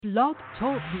Blog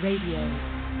Talk Radio.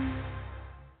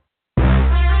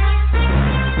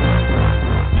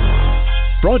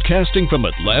 Broadcasting from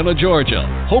Atlanta,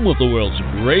 Georgia, home of the world's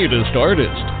greatest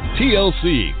artists,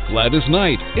 TLC, Gladys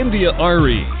Knight, India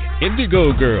Ari,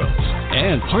 Indigo Girls,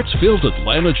 and Hartsfield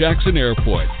Atlanta Jackson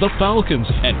Airport, the Falcons,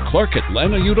 and Clark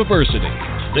Atlanta University.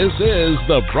 This is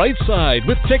The Bright Side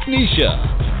with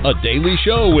Technisha, a daily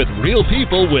show with real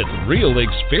people with real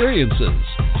experiences.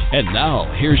 And now,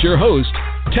 here's your host,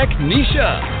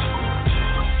 Technisha.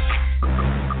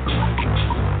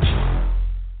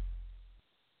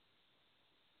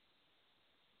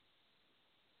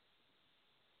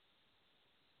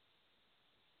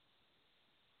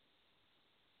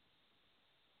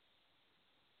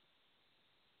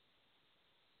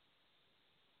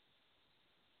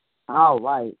 All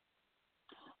right.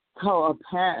 So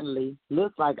apparently,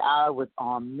 looks like I was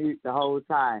on mute the whole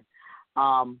time.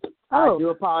 I do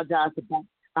apologize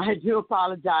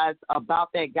about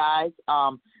that, guys.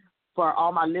 For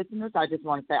all my listeners, I just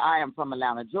want to say I am from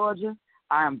Atlanta, Georgia.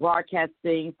 I am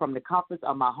broadcasting from the comfort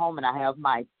of my home, and I have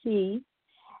my tea.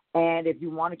 And if you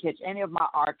want to catch any of my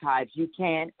archives, you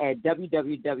can at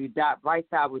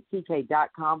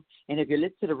www.brightsidewithtk.com. And if you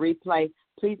listen to the replay,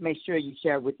 please make sure you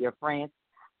share it with your friends.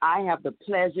 I have the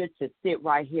pleasure to sit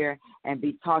right here and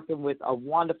be talking with a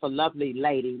wonderful, lovely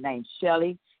lady named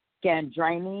Shelly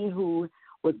Skandrani, who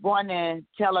was born in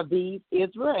Tel Aviv,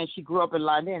 Israel, and she grew up in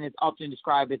London and is often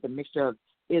described as a mixture of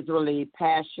Israeli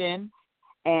passion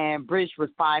and British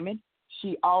refinement.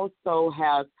 She also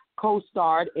has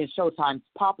co-starred in Showtime's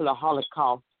popular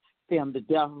Holocaust film, The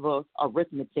Devil's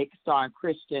Arithmetic, starring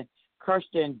Kirsten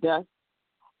Dunst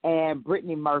and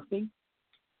Brittany Murphy.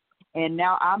 And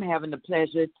now I'm having the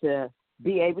pleasure to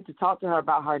be able to talk to her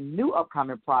about her new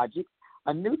upcoming project,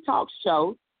 a new talk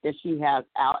show that she has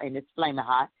out, and it's flaming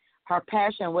hot. Her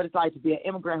passion, what it's like to be an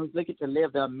immigrant who's looking to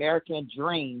live the American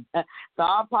dream. So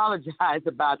I apologize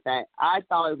about that. I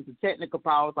thought it was a technical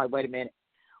problem. I was like, wait a minute.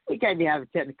 We can't be having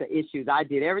technical issues. I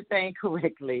did everything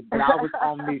correctly, but I was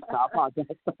on mute, so I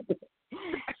apologize for that.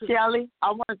 Shelly,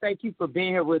 I want to thank you for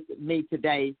being here with me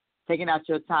today, taking out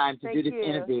your time to do this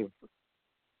interview.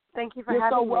 Thank you for You're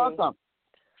having so me. welcome.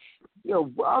 You're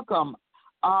welcome.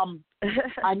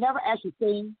 I never actually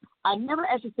seen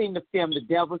the film The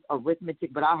Devil's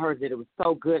Arithmetic, but I heard that it was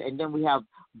so good. And then we have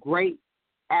great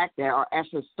actor or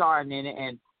actress starring in it,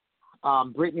 and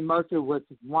Brittany Murphy was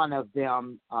one of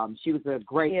them. She was a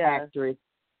great actress.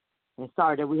 And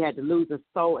sorry that we had to lose her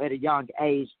so at a young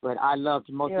age, but I loved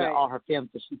mostly all her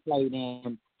films that she played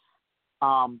in.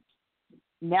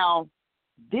 Now,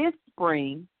 this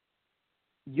spring,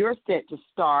 you're set to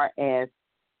star as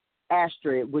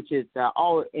Astrid, which is the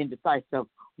all-indecisive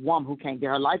woman who can't get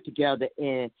her life together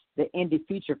in the indie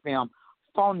feature film,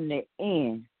 Phoning It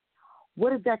In.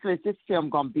 What exactly is this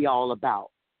film going to be all about?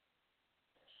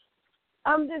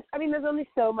 There's only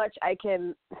so much I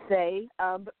can say,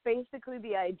 but basically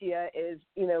the idea is,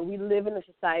 we live in a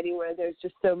society where there's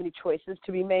just so many choices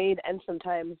to be made, and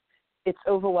sometimes it's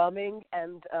overwhelming,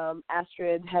 and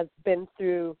Astrid has been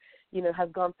through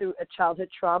has gone through a childhood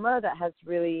trauma that has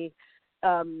really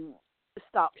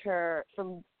stopped her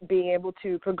from being able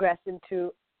to progress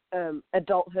into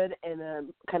adulthood in a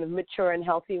kind of mature and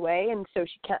healthy way, and so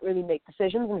she can't really make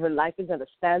decisions, and her life is at a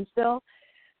standstill.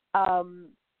 And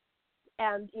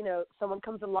someone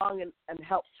comes along and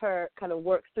helps her kind of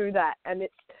work through that, and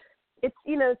it's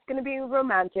going to be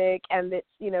romantic, and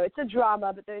it's a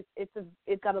drama, but it's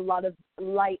got a lot of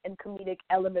light and comedic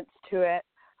elements to it.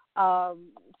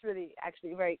 It's really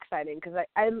actually very exciting because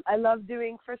I love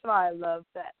doing, first of all, I love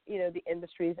that, the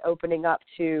industry is opening up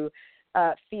to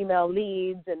female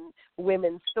leads and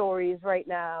women's stories right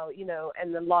now,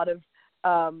 and a lot of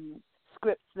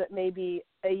scripts that maybe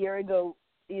a year ago,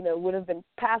 would have been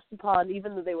passed upon,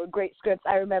 even though they were great scripts.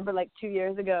 I remember like 2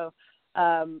 years ago,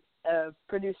 a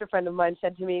producer friend of mine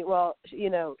said to me, well,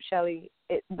 Shelly,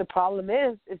 the problem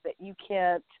is that you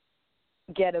can't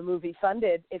get a movie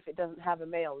funded if it doesn't have a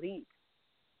male lead.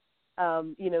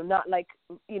 Not like,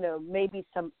 maybe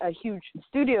a huge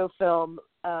studio film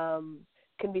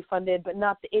can be funded, but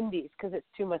not the indies because it's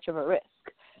too much of a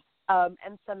risk.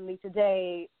 And suddenly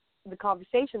today the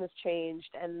conversation has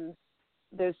changed, and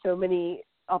there's so many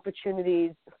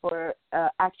opportunities for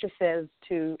actresses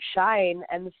to shine,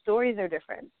 and the stories are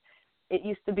different. It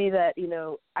used to be that,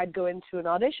 I'd go into an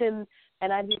audition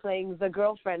and I'd be playing the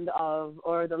girlfriend of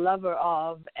or the lover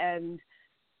of, and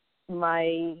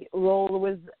my role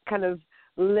was kind of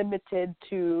limited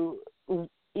to,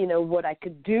 what I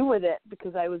could do with it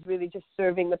because I was really just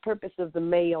serving the purpose of the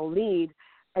male lead.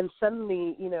 And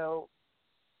suddenly,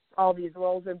 all these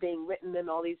roles are being written and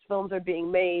all these films are being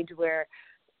made where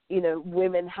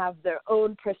women have their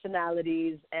own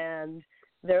personalities and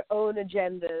their own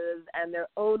agendas and their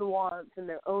own wants and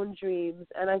their own dreams.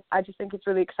 And I just think it's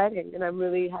really exciting, and I'm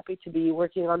really happy to be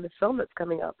working on this film that's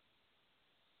coming up.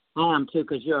 I am too,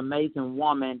 because you're an amazing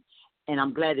woman, and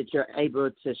I'm glad that you're able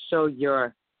to show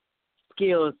your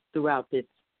skills throughout this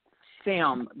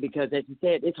film, because as you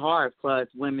said, it's hard for us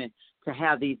women to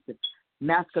have these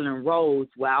masculine roles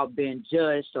without being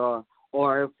judged, or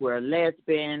if we're a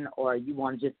lesbian, or you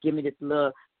want to just give me this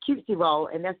little cutesy role,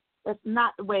 and that's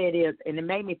not the way it is. And it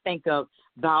made me think of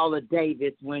Viola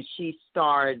Davis when she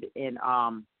starred in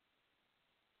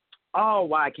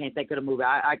I can't think of the movie.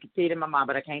 I can see it in my mind,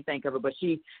 but I can't think of it. But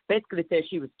she basically said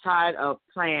she was tired of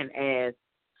playing as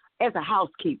a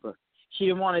housekeeper. She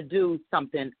didn't want to do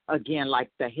something again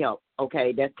like The Help.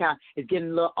 Okay, that's it's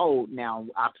getting a little old now.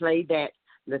 I played that.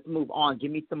 Let's move on.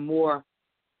 Give me some more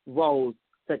roles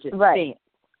such as Saint.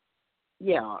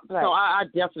 Yeah, right. So I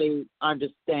definitely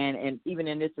understand, and even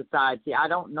in this society, I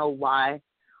don't know why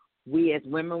we as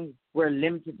women, we're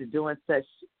limited to doing such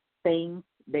things.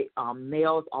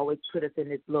 Males always put us in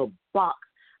this little box.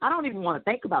 I don't even want to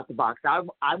think about the box. I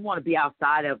want to be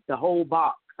outside of the whole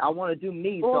box. I want to do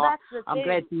me. Well, so that's the I'm thing.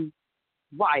 glad you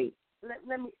right. Let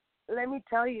me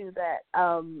tell you that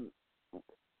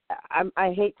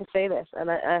I hate to say this,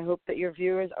 and I hope that your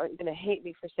viewers aren't going to hate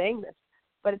me for saying this,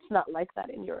 but it's not like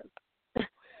that in Europe.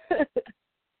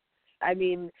 I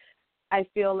mean, I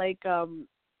feel like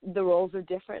the roles are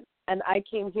different. And I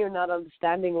came here not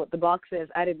understanding what the box is.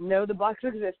 I didn't know the box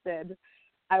existed.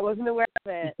 I wasn't aware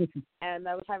of it. And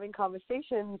I was having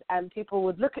conversations, and people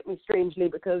would look at me strangely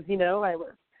because, I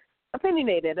was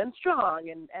opinionated and strong.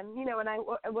 And I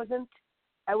wasn't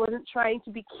trying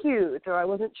to be cute, or I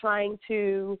wasn't trying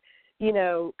to,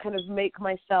 kind of make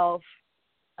myself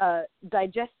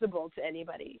digestible to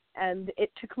anybody. And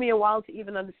it took me a while to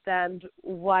even understand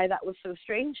why that was so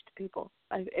strange to people.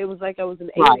 It was like I was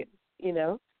an alien,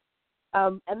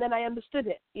 and then I understood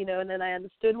it, and then I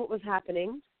understood what was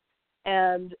happening.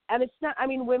 And it's not,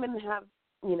 women have,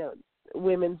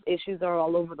 women's issues are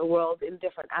all over the world in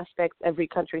different aspects. Every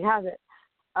country has it.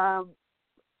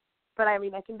 But I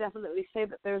can definitely say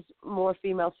that there's more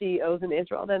female CEOs in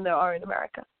Israel than there are in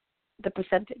America. The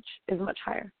percentage is much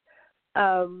higher.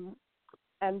 And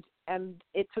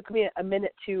it took me a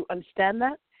minute to understand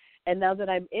that. And now that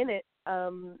I'm in it,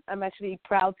 I'm actually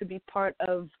proud to be part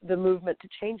of the movement to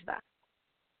change that.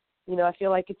 I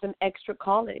feel like it's an extra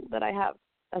calling that I have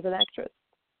as an actress.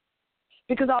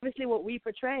 Because obviously what we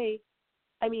portray,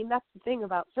 that's the thing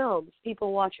about films.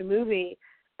 People watch a movie,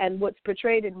 and what's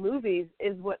portrayed in movies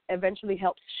is what eventually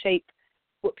helps shape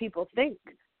what people think.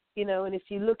 And if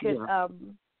you look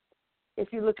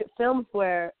at films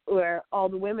where all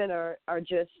the women are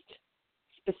just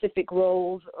specific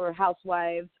roles, or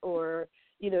housewives, or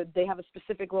they have a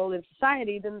specific role in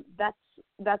society, then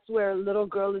that's where a little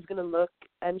girl is going to look,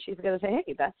 and she's going to say,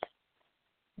 hey,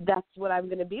 that's what I'm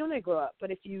going to be when I grow up. But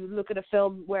if you look at a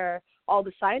film where all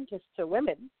the scientists are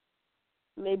women,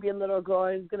 maybe a little girl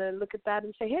is going to look at that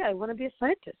and say, hey, I want to be a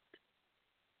scientist,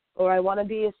 or I want to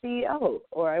be a CEO,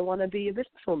 or I want to be a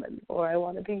businesswoman, or I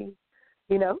want to be,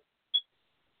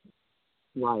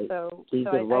 Right. So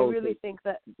I really think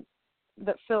that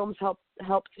films help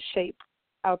to shape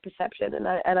our perception,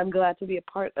 and I'm glad to be a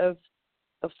part of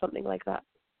something like that.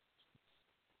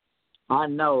 I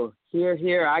know.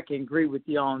 Here, I can agree with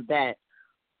you on that.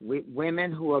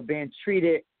 Women who are being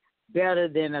treated better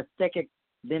than as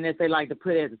they like to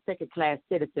put it, as a second-class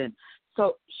citizen.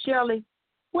 So, Shelly,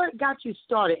 what got you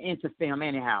started into film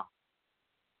anyhow?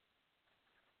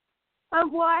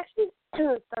 Well, I actually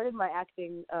started my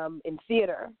acting in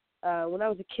theater when I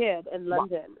was a kid in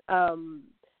London.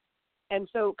 And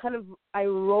so kind of I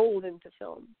rolled into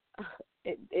film.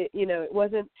 It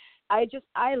wasn't, I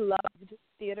loved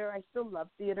theater. I still love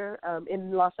theater.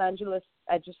 In Los Angeles,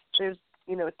 there's,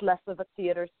 it's less of a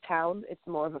theater town. It's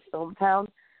more of a film town.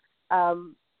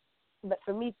 But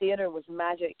for me, theater was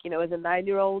magic. As a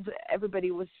 9-year-old,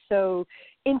 everybody was so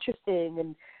interesting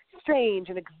and strange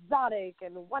and exotic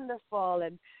and wonderful.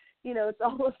 And, it's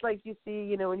almost like you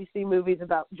see, when you see movies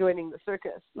about joining the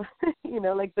circus,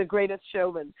 like The Greatest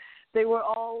Showman. They were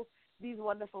all these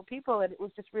wonderful people, and it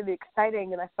was just really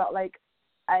exciting. And I felt like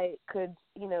I could,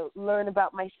 learn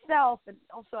about myself. And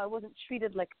also I wasn't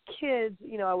treated like a kid.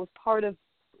 I was part of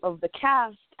the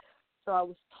cast. So I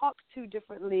was talked to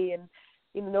differently, and,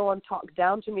 no one talked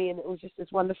down to me. And it was just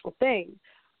this wonderful thing.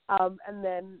 And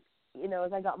then,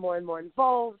 as I got more and more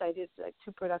involved, I did like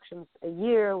 2 productions a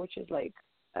year, which is like,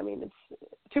 it's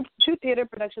two theater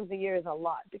productions a year is a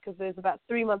lot, because there's about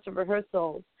 3 months of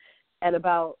rehearsals and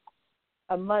about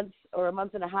a month or a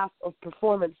month and a half of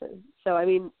performances. So, I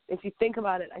mean, if you think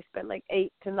about it, I spent like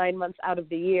 8 to 9 months out of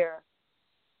the year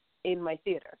in my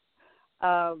theater,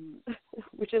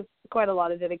 which is quite a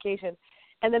lot of dedication.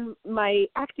 And then my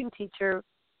acting teacher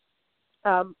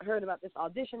heard about this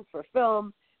audition for a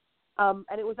film,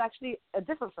 and it was actually a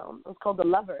different film. It was called The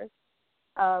Lovers,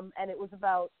 and it was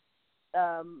about,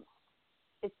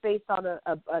 it's based on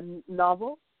a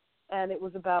novel, and it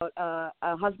was about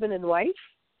a husband and wife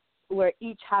where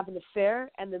each have an affair,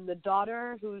 and then the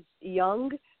daughter, who's young,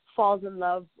 falls in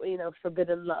love,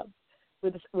 forbidden love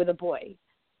with a boy.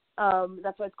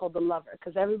 That's why it's called The Lover,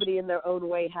 because everybody in their own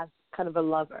way has kind of a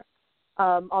lover.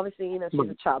 Obviously, she's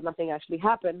a child. Nothing actually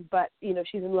happened, but,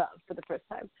 she's in love for the first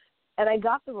time. And I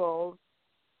got the role,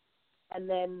 and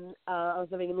then I was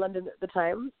living in London at the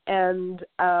time, and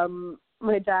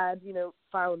my dad,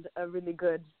 found a really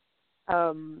good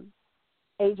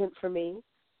agent for me.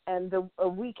 And a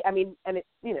week,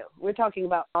 we're talking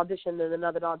about audition and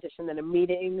another audition and a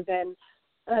meeting, then,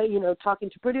 talking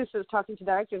to producers, talking to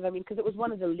directors, because it was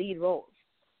one of the lead roles.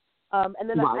 And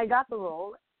then I got the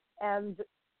role, and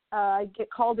I get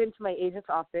called into my agent's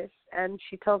office, and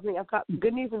she tells me, I've got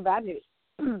good news and bad news.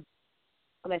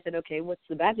 And I said, okay, what's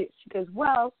the bad news? She goes,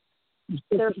 well,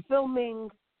 they're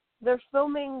filming the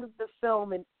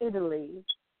film in Italy,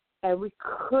 and we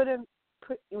couldn't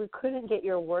get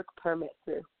your work permit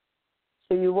through,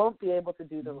 so you won't be able to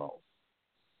do the role.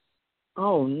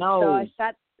 Oh no! So I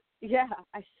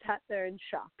sat there in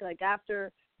shock. Like,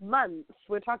 after months,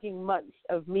 we're talking months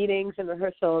of meetings and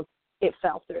rehearsals, it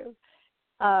fell through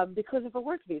because of a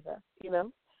work visa,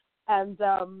 And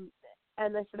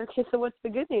I said, okay, so what's the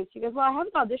good news? She goes, well, I have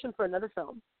an audition for another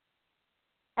film.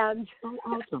 And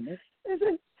awesome.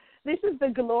 This is the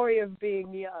glory of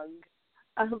being young.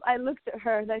 I looked at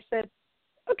her and I said,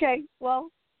 okay,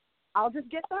 well, I'll just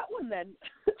get that one then.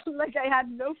 Like, I had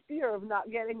no fear of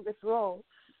not getting this role.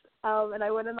 And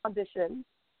I went and auditioned,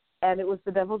 and it was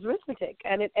The Devil's Arithmetic.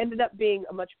 And it ended up being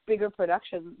a much bigger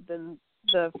production than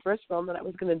the first film that I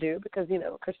was going to do because,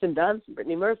 Kirsten Dunst and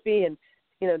Brittany Murphy and,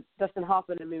 Dustin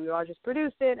Hoffman and Mimi Rogers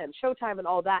produced it, and Showtime and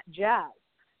all that jazz.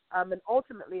 And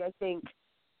ultimately, I think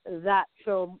that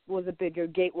film was a bigger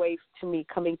gateway to me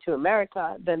coming to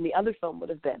America than the other film would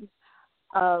have been.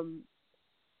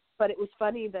 But it was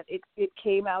funny that it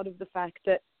came out of the fact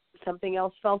that something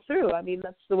else fell through.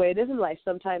 That's the way it is in life.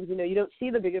 Sometimes, you don't see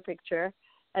the bigger picture,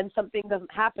 and something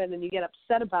doesn't happen, and you get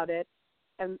upset about it.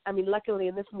 And, luckily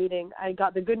in this meeting, I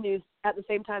got the good news at the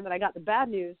same time that I got the bad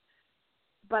news.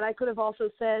 But I could have also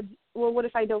said, well, what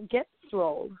if I don't get this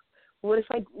role? What if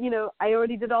I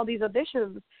already did all these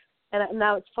auditions, and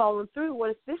now it's fallen through?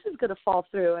 What if this is going to fall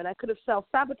through? And I could have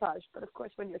self-sabotaged. But, of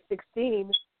course, when you're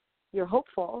 16, you're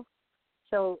hopeful.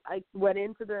 So I went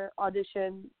into the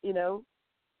audition,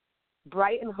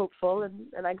 bright and hopeful,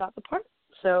 and I got the part.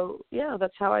 So, yeah,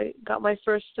 that's how I got my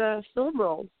first film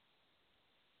role.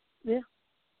 Yeah.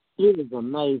 It is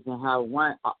amazing how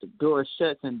one door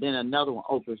shuts and then another one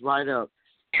opens right up.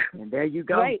 And there you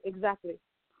go. Right, exactly.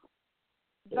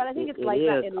 But I think it's like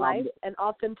that in life, and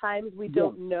oftentimes we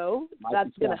don't know that's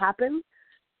going to happen.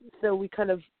 So we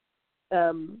kind of,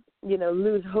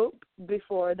 lose hope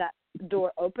before that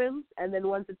door opens. And then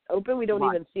once it's open, we don't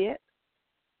even see it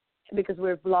because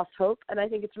we've lost hope. And I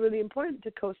think it's really important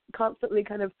to constantly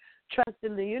kind of trust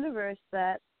in the universe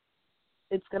that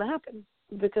it's going to happen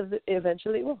because it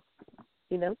eventually will,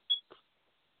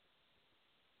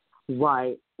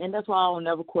 Right. And that's why I will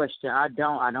never question. I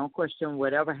don't question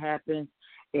whatever happens.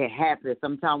 It happens.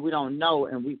 Sometimes we don't know,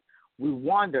 and we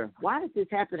wonder, why is this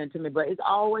happening to me? But it's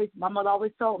always, my mother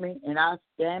always told me, and I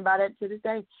stand by that to this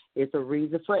day, it's a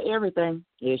reason for everything.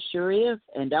 It sure is.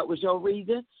 And that was your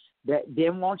reason. That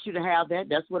didn't want you to have that.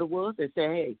 That's what it was. They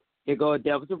said, hey, there goes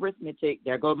Devil's Arithmetic.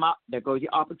 There goes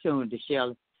your opportunity,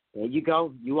 Shelly. There you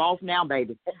go. You off now,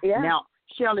 baby. Yeah. Now,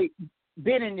 Shelly,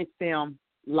 been in this film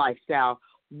lifestyle,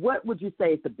 what would you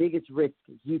say is the biggest risk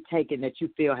you've taken that you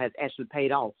feel has actually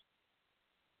paid off?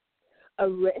 A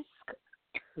risk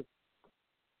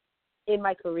in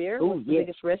my career? What's the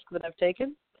biggest risk that I've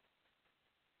taken?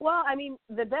 Well,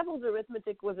 The Devil's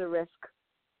Arithmetic was a risk,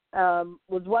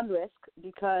 was one risk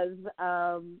because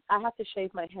I had to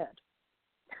shave my head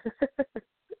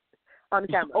on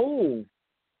camera.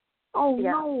 Oh,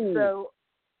 yeah. no. So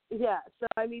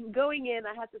going in,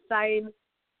 I had to sign,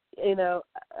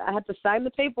 I had to sign the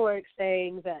paperwork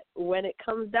saying that when it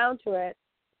comes down to it,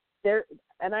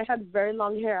 and I had very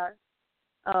long hair,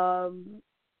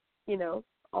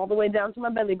 all the way down to my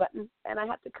belly button, and I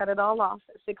had to cut it all off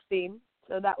at 16.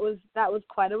 So that was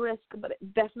quite a risk, but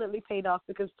it definitely paid off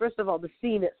because, first of all, the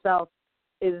scene itself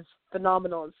is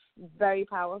phenomenal. It's very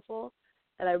powerful.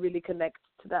 and I really connect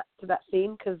to that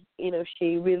scene because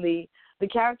she really, the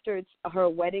character, it's her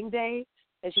wedding day,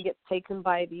 and she gets taken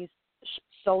by these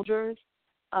soldiers.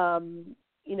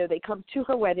 They come to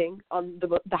her wedding on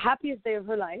the happiest day of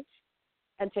her life,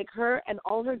 and take her and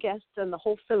all her guests and the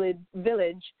whole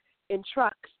village in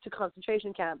trucks to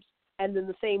concentration camps, and then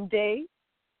the same day,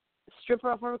 strip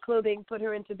her of her clothing, put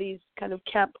her into these kind of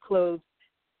camp clothes,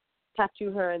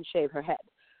 tattoo her, and shave her head.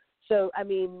 So, I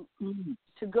mean,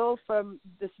 to go from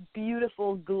this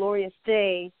beautiful, glorious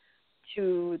day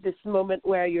to this moment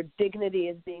where your dignity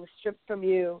is being stripped from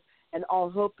you and all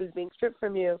hope is being stripped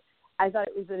from you, I thought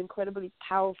it was an incredibly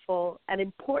powerful and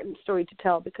important story to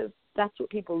tell because that's what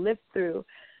people live through.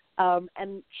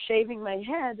 And shaving my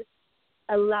head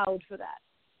allowed for that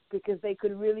because they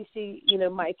could really see,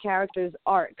 my character's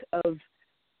arc of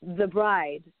the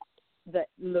bride that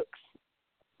looks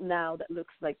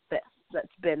like this,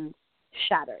 that's been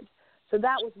shattered. So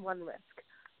that was one risk.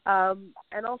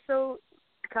 And also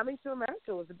coming to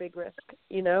America was a big risk,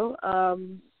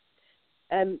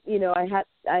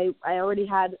 I already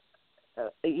had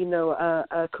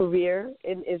a career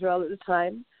in Israel at the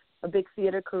time, a big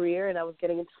theater career, and I was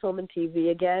getting into film and TV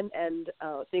again, and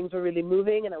things were really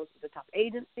moving, and I was with a top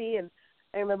agency, and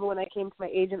I remember when I came to my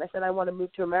agent, I said, I want to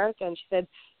move to America, and she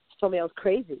told me I was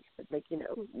crazy.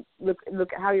 Look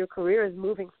at how your career is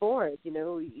moving forward,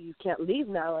 you can't leave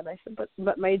now, and I said,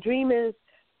 but my dream is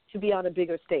to be on a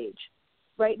bigger stage.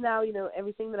 Right now,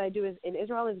 everything that I do is in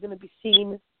Israel is going to be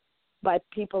seen by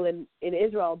people in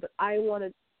Israel, but I want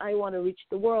to reach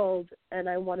the world, and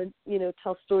I want to,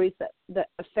 tell stories that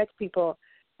affect people,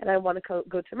 and I want to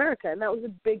go to America, and that was a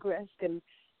big risk, and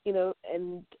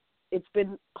it's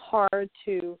been hard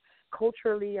to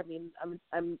culturally. I mean,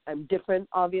 I'm different,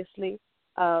 obviously.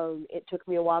 It took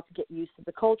me a while to get used to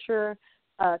the culture,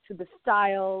 to the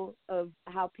style of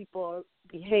how people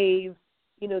behave,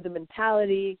 the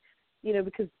mentality.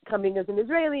 Because coming as an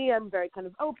Israeli, I'm very kind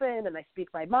of open and I speak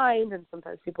my mind, and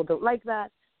sometimes people don't like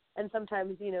that. And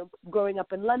sometimes, growing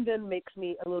up in London makes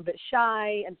me a little bit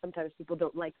shy, and sometimes people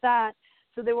don't like that.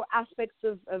 So there were aspects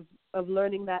of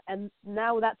learning that, and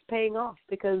now that's paying off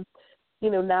because,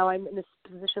 now I'm in this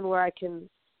position where I can,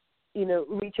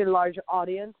 reach a larger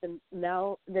audience, and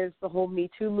now there's the whole Me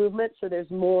Too movement, so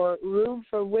there's more room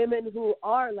for women who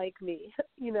are like me,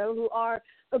 who are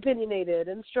opinionated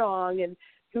and strong and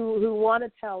who want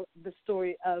to tell the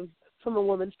story from a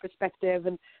woman's perspective.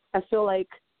 And I feel like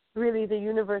really the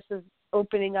universe is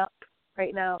opening up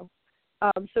right now.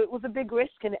 So it was a big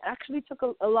risk, and it actually took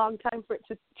a long time for it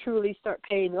to truly start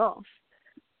paying off.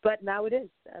 But now it is,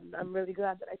 and I'm really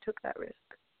glad that I took that risk.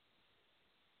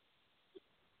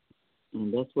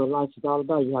 And that's what life is all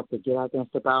about. You have to get out there and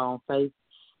step out on faith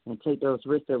and take those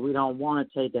risks that we don't want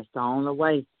to take. That's the only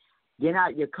way. Get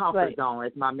out your comfort zone,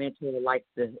 as my mentor likes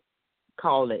to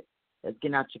call it. That's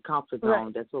getting out your comfort zone.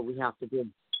 Right. That's what we have to do.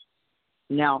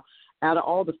 Now, out of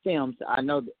all the films, I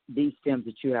know these films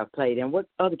that you have played, and what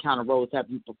other kind of roles have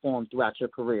you performed throughout your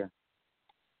career?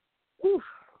 Oof.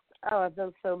 Oh, I've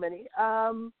done so many.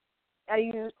 Are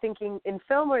you thinking in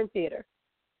film or in theater?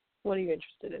 What are you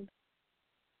interested in?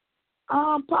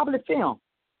 Probably film.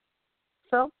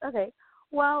 Film? Okay.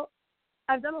 Well,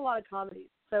 I've done a lot of comedies.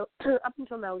 So up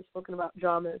until now, we've spoken about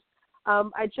dramas. I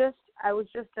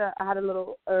had a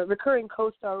little recurring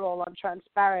co-star role on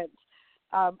Transparent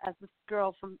as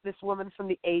this woman from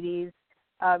the 80s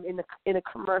in a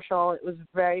commercial. It was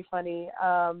very funny.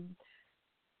 I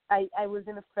was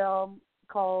in a film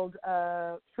called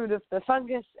Fruit of the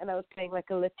Fungus, and I was playing like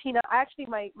a Latina. Actually,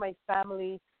 my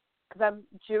family, because I'm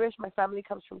Jewish, my family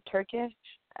comes from Turkey,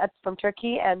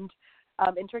 and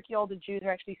in Turkey all the Jews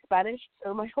are actually Spanish,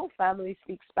 so my whole family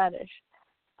speaks Spanish.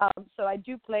 So I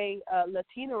do play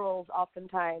Latina roles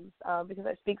oftentimes because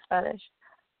I speak Spanish.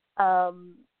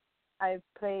 I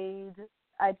played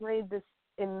this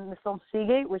in the film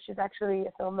Seagate, which is actually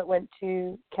a film that went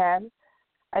to Cannes.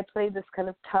 I played this kind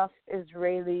of tough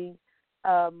Israeli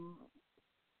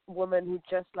woman who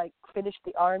just finished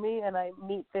the army, and I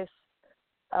meet this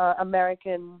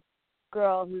American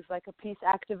girl who's like a peace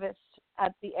activist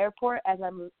at the airport as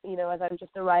I'm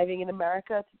just arriving in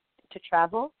America to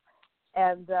travel.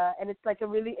 And it's like a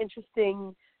really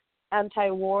interesting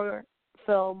anti-war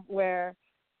film where,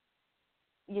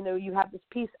 you have this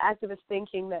peace activist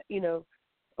thinking that,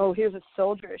 oh, here's a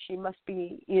soldier, she must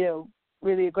be,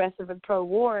 really aggressive and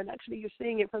pro-war. And actually you're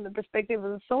seeing it from the perspective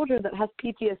of a soldier that has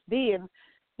PTSD and,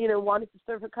 wanted to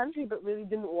serve her country but really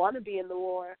didn't want to be in the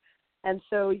war. And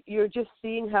so you're just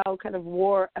seeing how kind of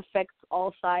war affects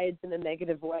all sides in a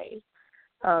negative way,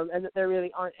 and that there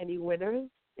really aren't any winners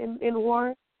in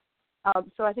war.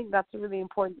 So I think that's a really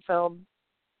important film.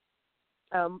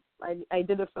 I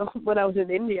did a film when I was in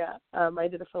India. I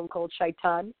did a film called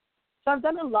Shaitan. So I've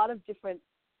done a lot of different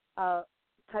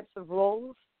types of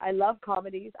roles. I love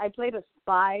comedies. I played a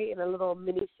spy in a little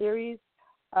mini-series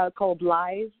called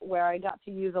Live, where I got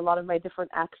to use a lot of my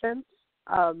different accents,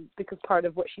 because part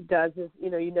of what she does is,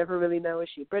 you never really know, is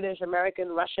she British, American,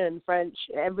 Russian, French.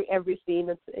 Every scene,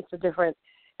 it's a different.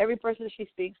 Every person she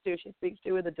speaks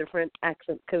to with a different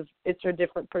accent, because it's her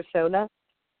different persona.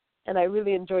 And I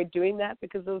really enjoyed doing that,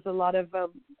 because there was a lot of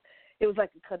it was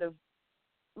like a kind of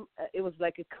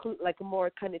like a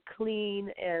more kind of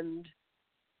clean and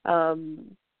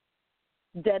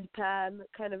deadpan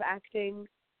kind of acting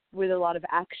with a lot of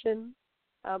action.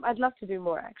 I'd love to do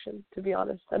more action, to be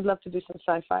honest. I'd love to do some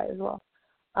sci-fi as well.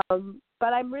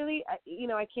 But I'm really,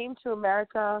 I came to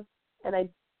America and I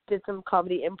did some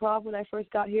comedy improv when I first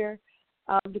got here,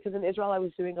 because in Israel I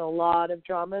was doing a lot of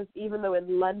dramas, even though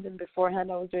in London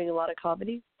beforehand I was doing a lot of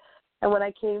comedy. And when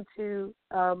I came to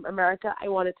America, I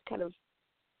wanted to kind of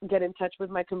get in touch with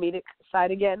my comedic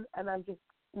side again, and I've just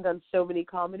done so many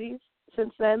comedies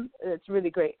since then. It's really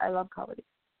great. I love comedy.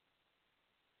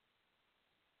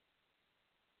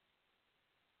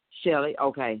 Shelly,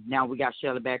 okay. Now we got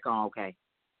Shelly back on, okay.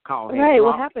 Call right, dropped,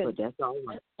 what happened? but that's all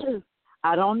right.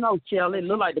 I don't know, Shelly. It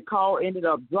looked like the call ended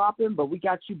up dropping, but we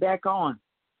got you back on.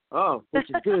 Oh, which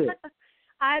is good.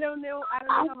 I don't know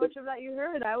how much of that you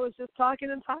heard. I was just talking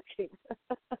and talking.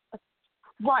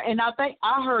 Right, and I think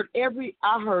I heard every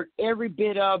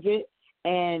bit of it,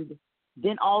 and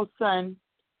then all of a sudden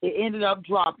it ended up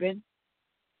dropping,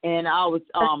 and I was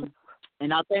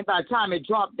and I think by the time it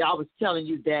dropped, I was telling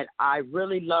you that I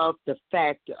really love the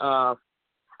fact of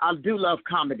I do love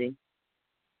comedy,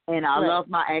 and I love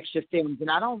my action films,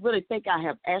 and I don't really think I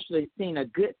have actually seen a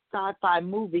good sci-fi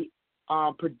movie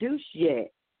produced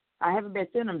yet. I haven't been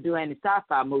seeing them do any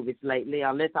sci-fi movies lately,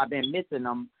 unless I've been missing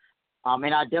them.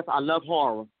 And I love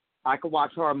horror. I could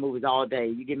watch horror movies all day.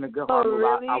 You give me a good horror movie,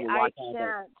 really? I will watch I all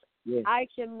can't. day. Yes. I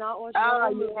cannot watch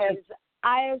horror movies. Yes.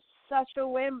 I am such a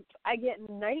wimp. I get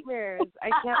nightmares. I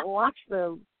can't watch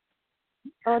them.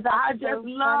 Oh, that's I so just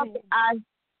funny. love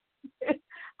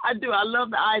I do. I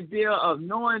love the idea of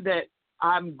knowing that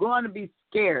I'm going to be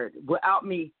scared without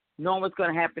me knowing what's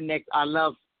going to happen next. I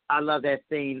love that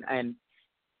scene, and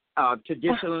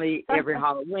traditionally every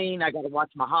Halloween I got to watch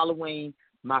my Halloween,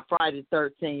 my Friday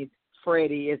the 13th,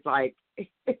 Freddy. It's like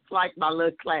my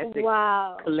little classic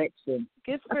collection.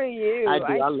 Good for you. I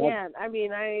can't. I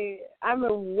mean, I'm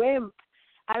a wimp.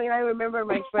 I mean, I remember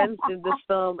my friends did this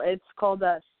film. It's called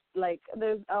there's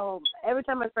every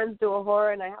time my friends do a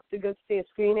horror and I have to go see a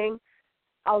screening,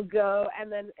 I'll go,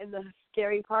 and then in the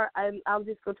scary part, I'll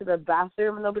just go to the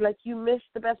bathroom and they'll be like, "You missed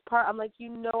the best part." I'm like,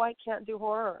 I can't do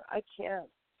horror. I can't.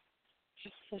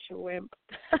 Just such a wimp.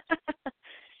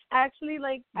 Actually,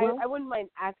 I wouldn't mind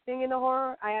acting in a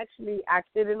horror. I actually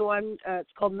acted in one. It's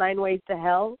called 9 Ways to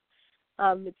Hell.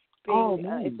 It's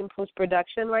in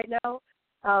post-production right now.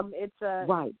 It's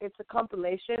a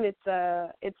compilation.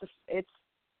 It's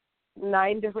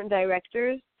 9 different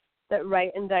directors that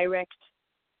write and direct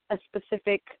a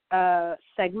specific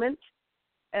segment,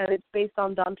 and it's based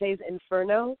on Dante's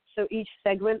Inferno. So each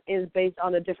segment is based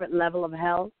on a different level of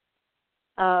hell.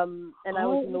 And I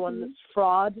was in the one that's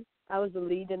fraud. I was the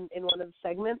lead in one of the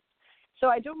segments. So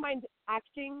I don't mind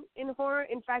acting in horror.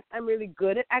 In fact, I'm really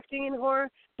good at acting in horror,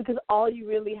 because all you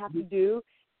really have to do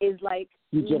is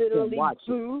literally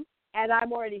boo, and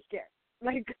I'm already scared.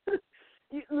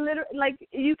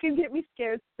 You can get me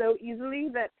scared so easily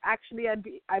that actually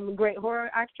I'm a great horror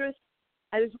actress.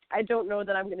 I don't know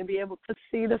that I'm going to be able to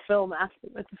see the film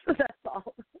afterwards. That's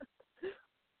all.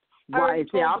 Right.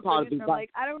 See, I'll probably be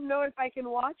I don't know if I can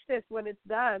watch this when it's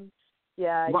done.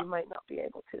 Yeah, you might not be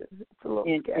able to. It's a little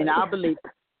scary. And I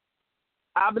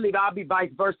believe I'll be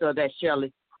vice versa of that,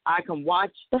 Shelly. I can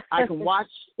watch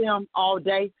them all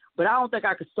day, but I don't think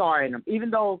I could star in them.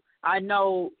 Even though I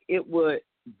know it would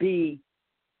be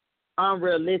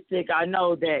unrealistic. I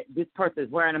know that this person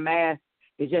is wearing a mask.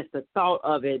 It's just the thought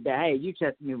of it that, hey, you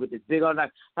tested me with this big old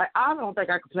knife. I don't think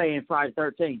I could play in Friday the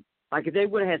 13th. If they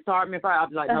would have started me in Friday, I'd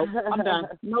be like, nope, I'm done.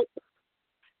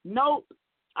 Nope.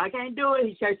 I can't do it.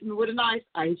 He chased me with a knife.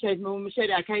 He chased me with a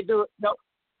machete. I can't do it. Nope.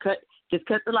 Just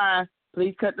cut the line.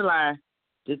 Please cut the line.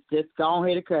 Just go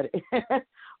ahead and cut it.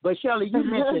 But Shelly, you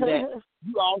mentioned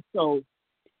that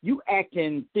you act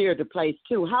in theater plays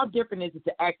too. How different is it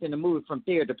to act in a movie from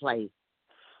theater plays?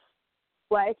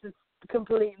 Well, it's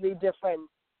completely different.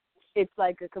 It's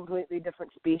like a completely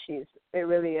different species. It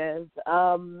really is.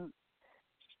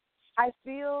 I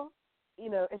feel,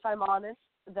 if I'm honest,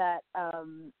 that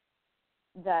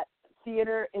that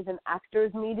theater is an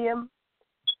actor's medium,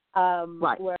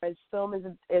 Right. Whereas film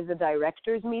is a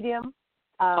director's medium.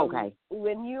 Okay.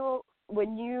 When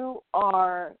you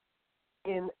are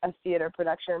in a theater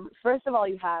production, first of all,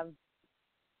 you have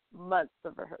months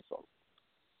of rehearsal.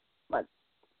 Months.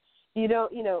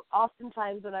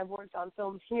 Oftentimes when I've worked on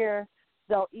films here,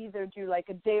 they'll either do like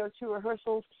a day or two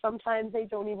rehearsals. Sometimes they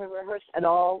don't even rehearse at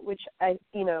all, which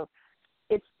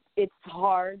it's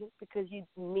hard because you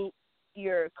meet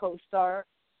your co-star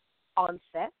on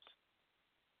set,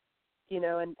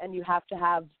 and you have to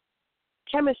have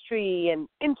chemistry and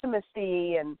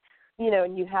intimacy and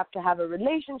you have to have a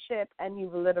relationship, and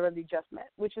you've literally just met,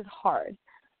 which is hard.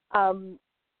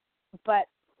 But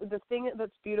the thing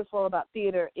that's beautiful about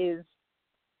theater is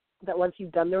that once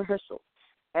you've done the rehearsals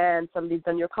and somebody's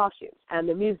done your costumes and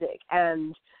the music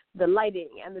and the lighting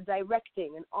and the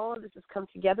directing and all of this has come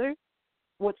together,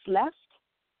 what's left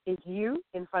is you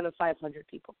in front of 500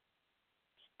 people.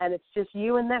 And it's just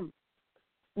you and them.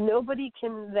 Nobody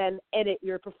can then edit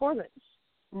your performance.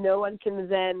 No one can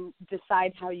then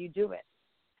decide how you do it.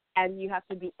 And you have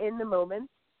to be in the moment.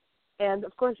 And,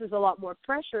 of course, there's a lot more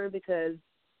pressure because,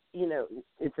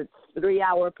 it's a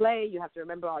 3-hour play. You have to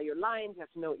remember all your lines. You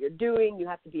have to know what you're doing. You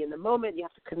have to be in the moment. You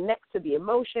have to connect to the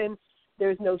emotion.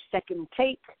 There's no second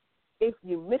take. If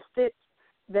you missed it,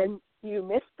 then you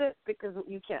missed it because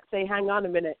you can't say, hang on a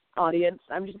minute, audience.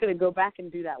 I'm just going to go back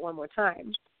and do that one more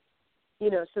time.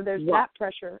 So there's that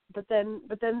pressure. But then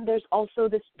there's also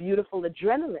this beautiful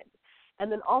adrenaline. And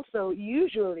then also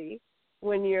usually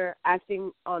when you're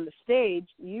acting on the stage,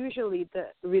 usually the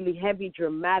really heavy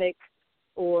dramatic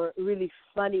or really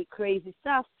funny, crazy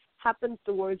stuff happens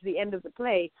towards the end of the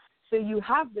play. So you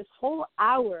have this whole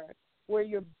hour where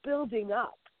you're building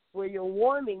up, where you're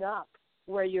warming up,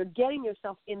 where you're getting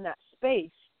yourself in that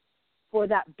space for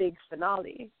that big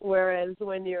finale. Whereas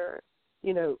when you're,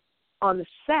 on the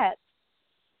set,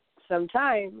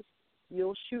 sometimes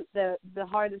you'll shoot the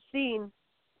hardest scene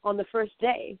on the first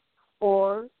day,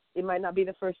 or it might not be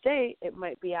the first day, it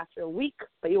might be after a week,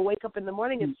 but you'll wake up in the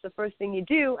morning, it's the first thing you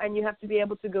do, and you have to be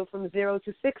able to go from 0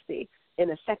 to 60 in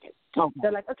a second. Okay.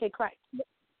 They're like, okay, cry.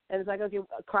 And it's like, okay,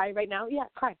 cry right now? Yeah,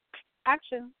 cry.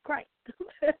 Action, cry.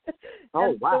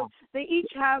 Oh, wow. So they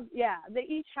each have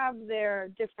their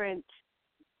different,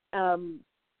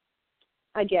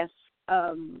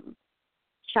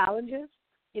 challenges.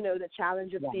 The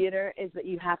challenge of theater is that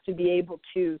you have to be able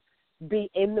to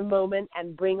be in the moment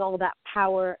and bring all that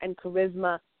power and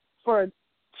charisma for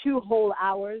 2 whole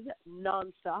hours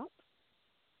nonstop,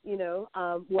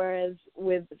 whereas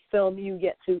with film you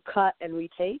get to cut and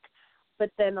retake.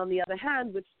 But then on the other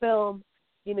hand, with film,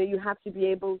 you have to be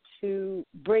able to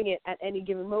bring it at any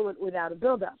given moment without a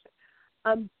build-up.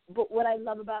 But what I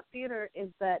love about theater is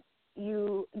that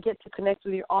you get to connect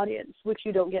with your audience, which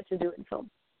you don't get to do in film.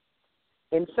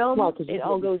 In film, it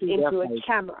all goes into a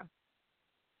camera.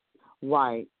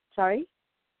 Right. Sorry?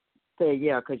 So,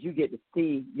 yeah, because you get to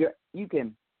see, you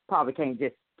probably can't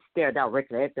just stare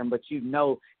directly at them, but you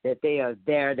know that they are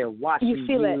there, they're watching you. You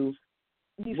feel it.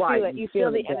 You feel it. You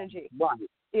feel the energy. Right.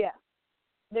 Yeah.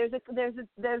 There's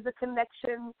a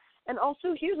connection. And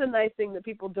also, here's a nice thing that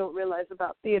people don't realize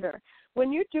about theater.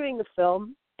 When you're doing a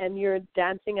film and you're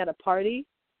dancing at a party,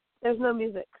 there's no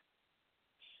music.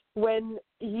 When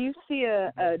you see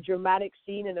a dramatic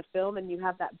scene in a film and you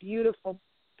have that beautiful,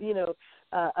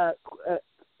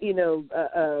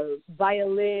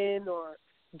 violin or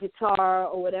guitar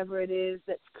or whatever it is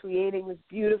that's creating this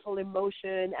beautiful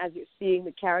emotion as you're seeing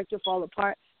the character fall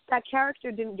apart, that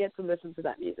character didn't get to listen to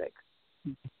that music.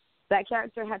 That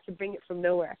character had to bring it from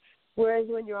nowhere. Whereas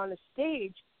when you're on a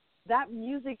stage, that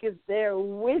music is there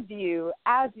with you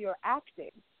as you're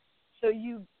acting. So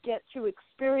you get to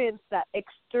experience that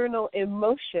external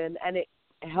emotion, and it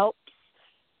helps,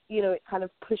 it kind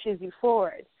of pushes you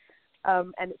forward,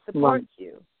 and it supports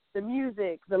you. The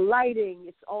music, the lighting,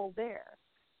 it's all there.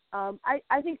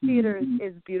 I think theater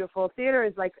is beautiful. Theater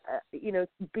is like,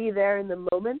 be there in the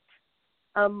moment.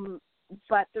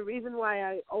 But the reason why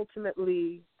I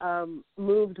ultimately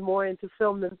moved more into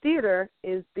film than theater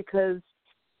is because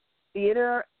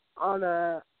theater on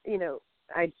a,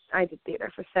 I did theater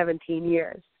for 17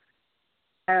 years.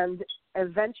 And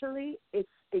eventually it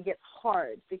gets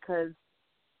hard because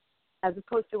as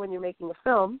opposed to when you're making a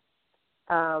film,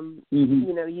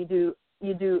 you do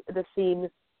the scene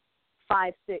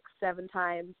 5, 6, 7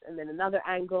 times and then another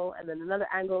angle and then another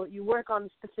angle. You work on a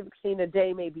specific scene a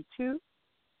day, maybe 2,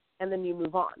 and then you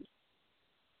move on.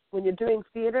 When you're doing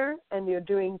theater and you're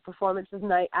doing performances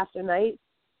night after night,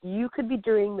 you could be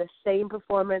doing the same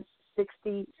performance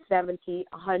 60, 70,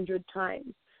 100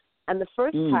 times. And the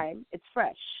first time, it's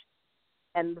fresh.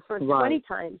 And the first 20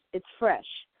 times, it's fresh.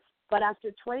 But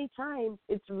after 20 times,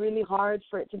 it's really hard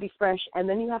for it to be fresh, and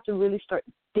then you have to really start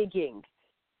digging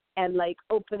and, like,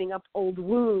 opening up old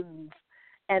wounds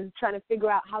and trying to figure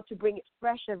out how to bring it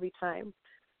fresh every time.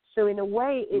 So in a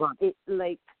way,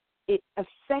 it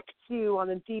affects you on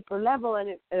a deeper level, and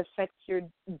it affects your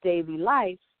daily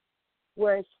life,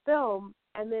 whereas film,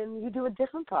 and then you do a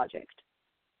different project.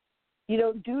 You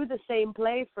don't do the same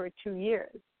play for 2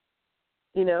 years.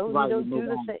 You know, right, you don't do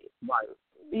the on. same. Right.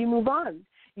 You move on.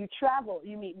 You travel.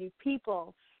 You meet new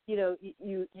people. You know,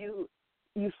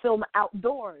 you film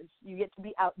outdoors. You get to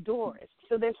be outdoors.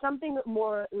 So there's something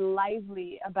more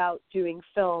lively about doing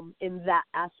film in that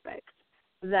aspect,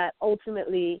 that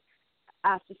ultimately,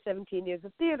 after 17 years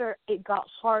of theater, it got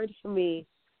hard for me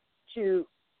to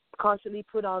constantly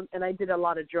put on, and I did a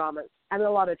lot of dramas and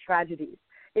a lot of tragedies.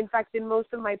 In fact, in most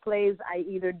of my plays, I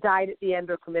either died at the end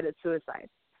or committed suicide.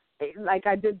 Like,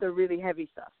 I did the really heavy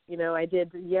stuff. You know, I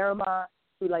did Yerma,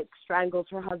 who, like, strangles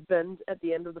her husband at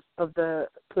the end of the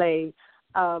play.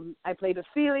 I played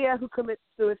Ophelia, who commits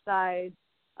suicide.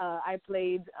 I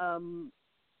played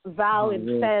Val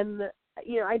in Fen.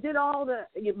 You know, I did all the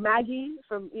Maggie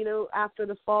from, you know, After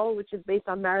the Fall, which is based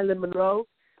on Marilyn Monroe.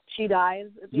 She dies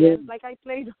at the end. Like, I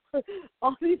played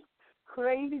all these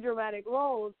crazy dramatic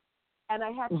roles, and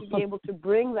I had to be able to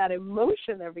bring that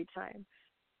emotion every time.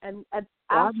 And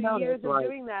after years of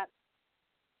doing that,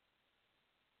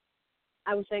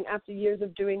 I was saying after years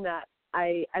of doing that,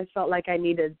 I felt like I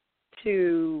needed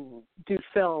to do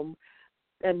film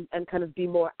and kind of be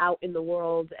more out in the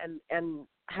world and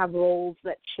have roles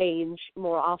that change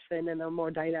more often and are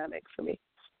more dynamic for me.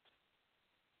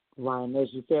 Right, and as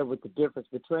you said, with the difference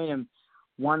between them,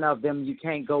 one of them you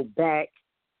can't go back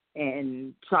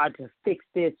and try to fix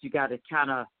this. You got to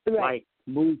kind of like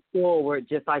move forward,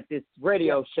 just like this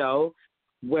radio show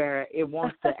where it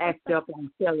wants to act up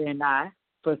on Shelly and I.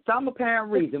 For some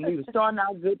apparent reason, we were starting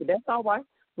out good, but that's all right.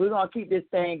 We're going to keep this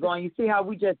thing going. You see how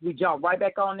we jump right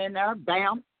back on in there?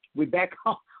 Bam. We back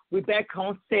on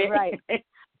set. Right.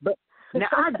 But now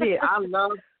I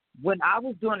love, when I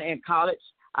was doing it in college,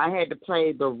 I had to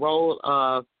play the role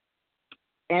of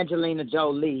Angelina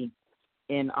Jolie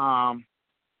in, all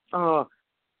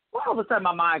of a sudden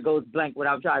my mind goes blank when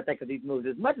I'm trying to think of these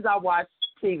movies. As much as I watch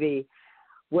TV,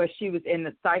 where she was in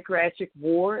the psychiatric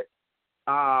ward,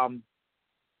 I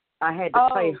had to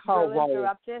play her role.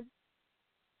 Interrupted?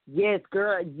 Yes,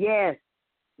 girl, yes.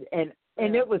 And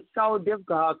it was so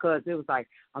difficult because it was like,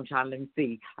 I'm trying to, let me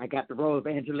see. I got the role of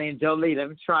Angelina Jolie. Let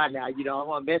me try now. You know, I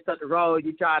want to mess up the role.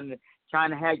 You're trying to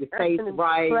have your face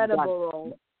right. Incredible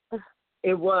role.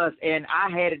 It was, and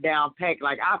I had it down packed.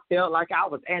 Like, I felt like I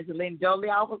was Angelina Jolie.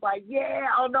 I was like, yeah,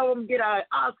 I don't know if I'm going to get an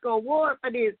Oscar award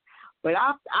for this. But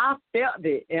I felt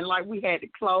it, and, like, we had the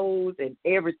clothes and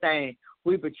everything.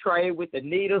 We betrayed with the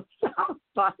needles.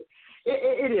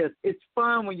 It is. It's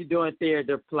fun when you're doing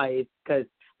theater plays because,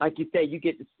 like you said, you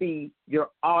get to see your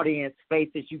audience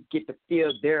faces. You get to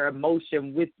feel their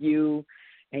emotion with you,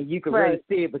 and you can really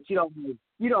see it, but you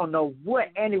don't know what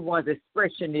anyone's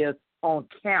expression is on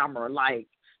camera. Like,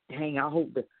 dang, I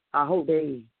hope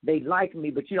they like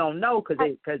me, but you don't know because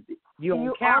you're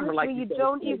on camera. Honestly,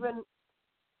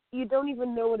 you don't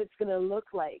even know what it's going to look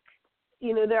like.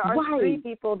 You know, there are three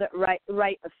people that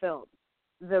write a film.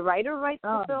 The writer writes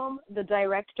the film, the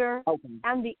director,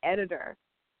 and the editor.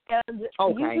 And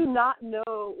you do not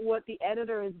know what the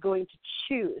editor is going to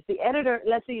choose. The editor,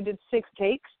 let's say you did 6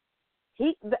 takes,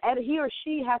 he or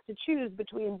she has to choose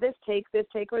between this take,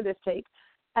 or this take,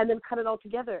 and then cut it all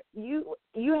together. You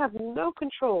have no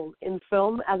control in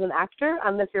film as an actor,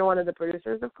 unless you're one of the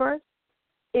producers, of course,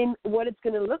 in what it's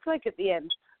going to look like at the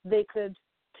end. They could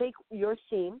take your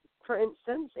scene, for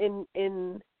instance,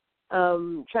 in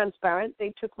Transparent,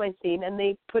 they took my scene and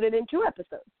they put it in 2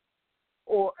 episodes.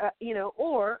 Or,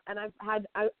 and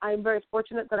I'm very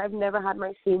fortunate that I've never had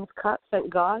my scenes cut, thank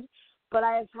God. But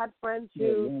I have had friends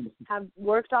who have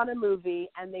worked on a movie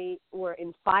and they were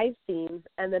in 5 scenes,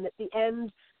 and then at the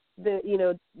end,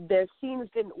 their scenes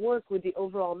didn't work with the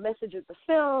overall message of the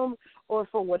film, or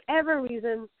for whatever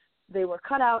reason, they were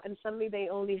cut out, and suddenly they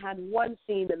only had 1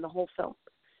 scene in the whole film,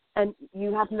 and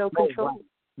you have no control. Right.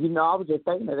 You know, I was just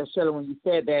thinking of that, Shelly, when you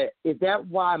said that. Is that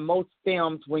why most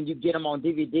films, when you get them on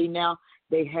DVD now,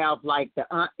 they have, like, the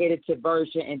unedited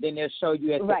version, and then they'll show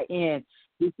you at the end,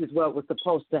 this is what was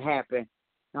supposed to happen.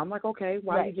 And I'm like, okay,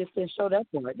 why you just didn't show that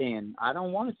part then? I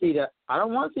don't want to see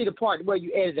the part where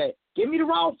you edited it. Give me the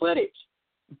raw footage.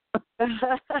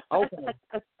 Okay.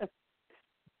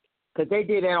 Because they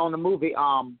did that on the movie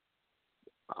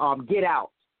Get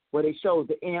Out, where they showed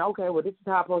the end. Okay, well, this is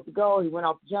how it's supposed to go. He went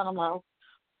off the jet. I'm like,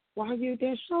 why you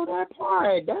didn't show that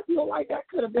part? That looked like that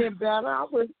could have been better.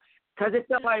 Because it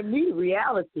felt like me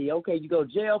reality. Okay, you go to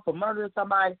jail for murdering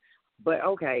somebody, but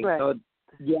okay, right. so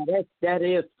yeah, that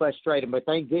is frustrating. But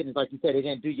thank goodness, like you said, they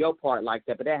didn't do your part like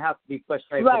that. But that has to be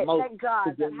frustrating Right, for most. thank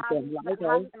God. That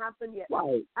hasn't happened yet.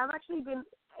 Right. I've actually been,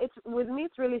 with me,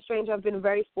 it's really strange. I've been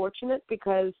very fortunate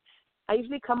because I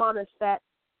usually come on a set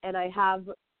and I have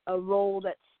a role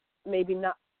that's maybe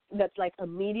not, that's like a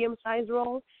medium-sized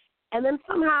role. And then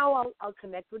somehow I'll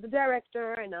connect with the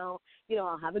director and I'll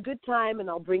have a good time and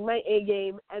I'll bring my A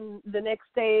game. And the next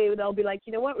day they'll be like,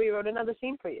 you know what, we wrote another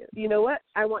scene for you. You know what,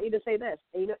 I want you to say this.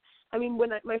 And,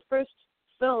 when my first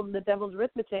film, The Devil's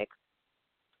Arithmetic,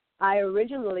 I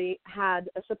originally had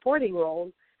a supporting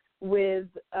role with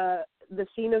the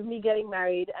scene of me getting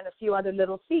married and a few other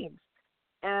little scenes.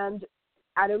 And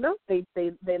I don't know, they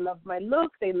loved my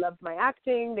look, they loved my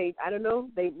acting,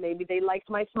 maybe they liked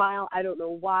my smile, I don't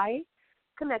know why.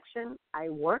 Connection, I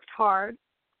worked hard,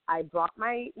 I brought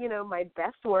my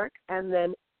best work, and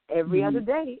then every other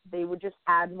day they would just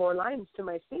add more lines to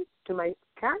my scene, to my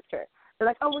character. They're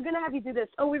like, oh, we're going to have you do this.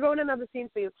 Oh, we wrote another scene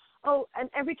for you. Oh, and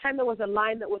every time there was a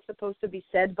line that was supposed to be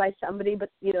said by somebody, but,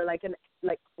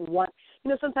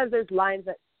 sometimes there's lines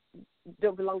that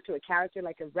don't belong to a character,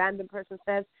 like a random person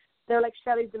says. They're like,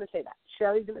 Shelly's going to say that.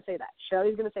 Shelly's going to say that.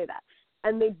 Shelly's going to say that.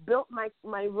 And they built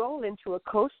my role into a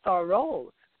co-star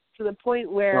role to the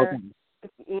point where,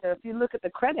 if you look at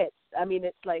the credits,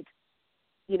 it's like,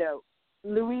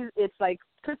 Louise, it's like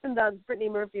Kristen Dunst, Brittany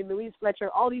Murphy, Louise Fletcher,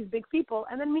 all these big people,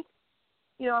 and then me.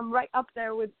 I'm right up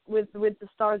there with the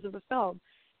stars of the film.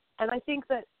 And I think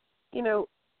that,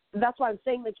 that's why I'm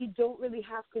saying that you don't really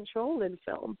have control in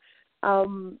film.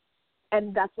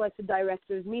 And that's why it's a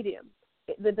director's medium.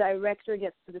 The director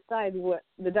gets to decide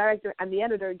the director and the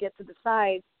editor get to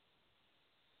decide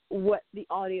what the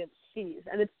audience sees.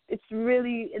 And it's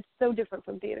so different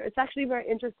from theater. It's actually very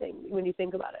interesting when you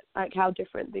think about it, like how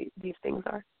different these things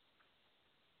are.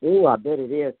 Oh, I bet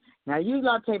it is. Now, usually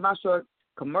I take my short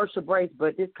commercial breaks,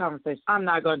 but this conversation, I'm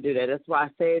not going to do that. That's why I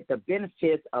said the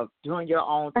benefits of doing your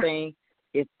own thing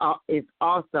is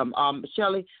awesome.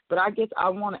 Shelly, but I guess I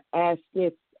want to ask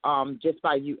this, just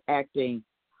by you acting,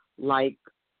 like,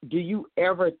 do you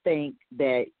ever think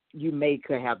that you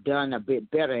could have done a bit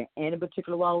better in any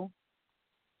particular role?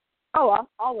 Oh,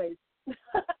 always.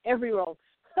 Every role.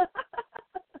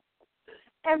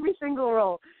 Every single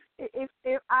role.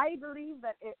 If I believe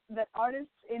that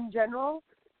artists in general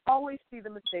always see the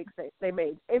mistakes they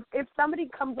made. If somebody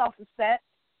comes off the set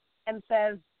and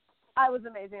says, I was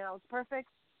amazing, I was perfect,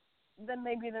 then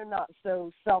maybe they're not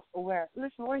so self-aware.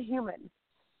 Listen, we're human.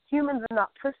 Humans are not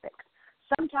perfect.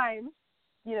 Sometimes,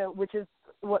 which is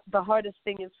what the hardest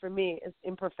thing is for me, is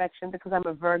imperfection, because I'm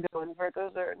a Virgo, and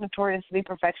Virgos are notoriously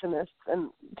perfectionists, and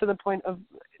to the point of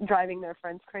driving their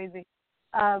friends crazy.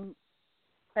 And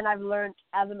I've learned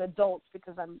as an adult,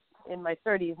 because I'm in my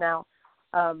 30s now,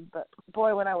 but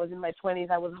boy, when I was in my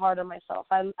 20s, I was hard on myself.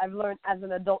 I've learned as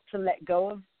an adult to let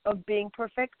go of being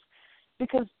perfect,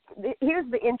 because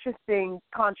here's the interesting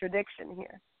contradiction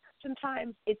here.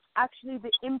 Sometimes it's actually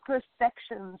the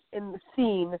imperfections in the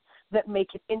scene that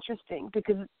make it interesting,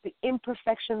 because it's the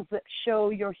imperfections that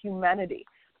show your humanity,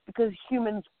 because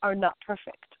humans are not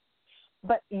perfect.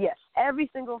 But yes, every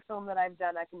single film that I've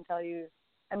done, I can tell you,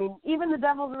 even The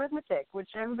Devil's Arithmetic, which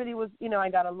everybody was, I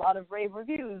got a lot of rave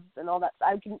reviews and all that.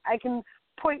 I can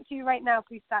point to you right now, if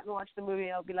we sat and watched the movie,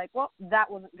 I'll be like, well,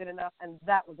 that wasn't good enough, and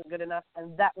that wasn't good enough,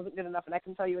 and that wasn't good enough, and I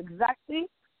can tell you exactly,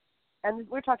 and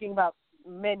we're talking about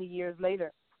many years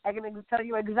later, I can tell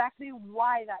you exactly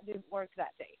why that didn't work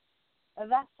that day.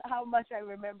 And that's how much I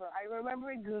remember. I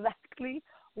remember exactly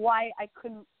why I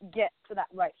couldn't get to that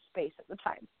right space at the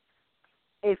time.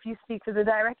 If you speak to the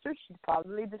director, she'd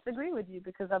probably disagree with you,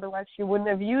 because otherwise she wouldn't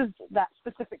have used that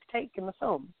specific take in the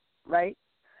film, right?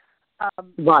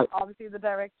 Right. Obviously,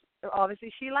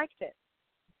 obviously she liked it,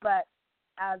 but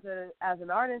as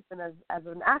an artist and as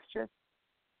an actress,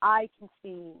 I can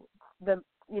see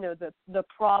the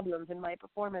problems in my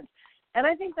performance, and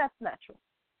I think that's natural.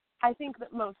 I think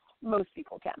that most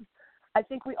people can. I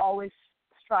think we always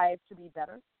strive to be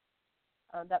better.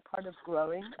 That part of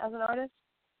growing as an artist.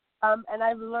 And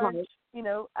I've learned,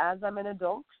 as I'm an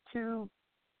adult, to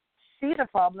see the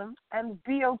problem and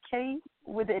be okay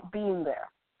with it being there.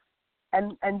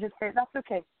 And just say, that's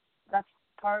okay. That's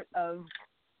part of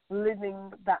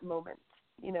living that moment,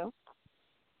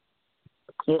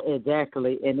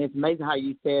 Exactly. And it's amazing how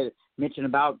you mentioned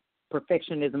about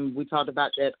perfectionism. We talked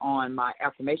about that on my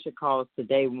affirmation calls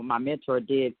today when my mentor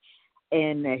did.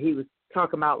 And he was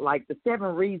talking about, like, the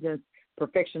 7 reasons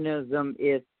perfectionism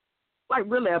is, like,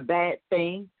 really a bad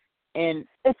thing. And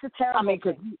it's a terrible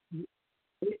thing.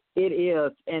 It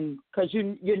is, and because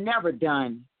you're never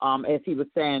done. As he was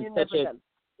saying, You're such never as done.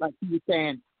 like he was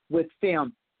saying with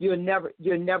film, you'll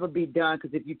never be done,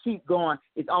 because if you keep going,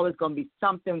 it's always going to be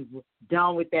something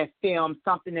done with that film,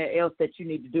 something else that you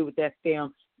need to do with that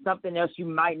film, something else you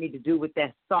might need to do with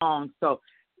that song. So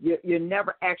you're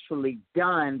never actually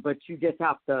done, but you just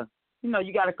have to,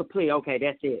 you got to complete. Okay,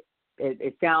 that's it.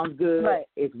 It sounds good. Right.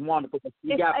 It's wonderful. But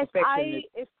you got perfectionism.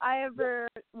 If I ever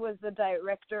was the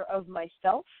director of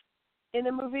myself in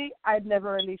a movie, I'd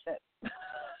never release it.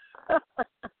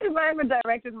 If I ever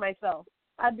directed myself,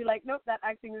 I'd be like, nope, that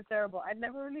acting is terrible. I'd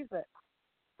never release it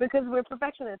because we're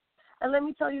perfectionists. And let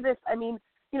me tell you this. I mean,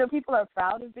 people are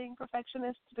proud of being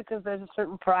perfectionists because there's a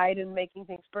certain pride in making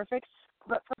things perfect.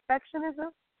 But perfectionism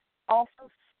also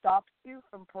stops you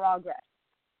from progress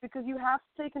because you have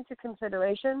to take into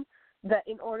consideration that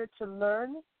in order to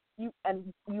learn, you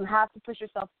have to push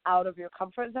yourself out of your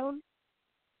comfort zone,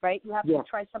 right? You have to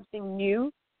try something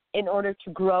new in order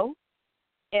to grow.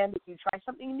 And if you try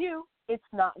something new, it's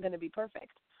not going to be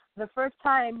perfect. The first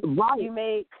time you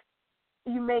make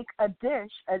a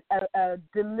dish, a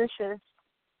delicious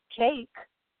cake,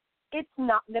 it's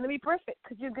not going to be perfect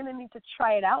because you're going to need to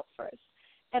try it out first.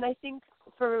 And I think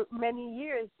for many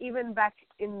years, even back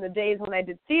in the days when I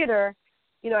did theater,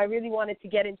 I really wanted to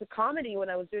get into comedy when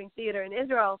I was doing theater in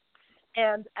Israel.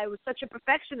 And I was such a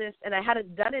perfectionist, and I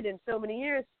hadn't done it in so many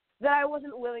years that I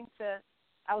wasn't willing to.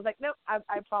 I was like, nope, I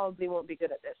probably won't be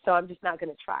good at this, so I'm just not going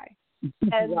to try.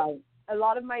 And a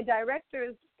lot of my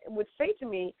directors would say to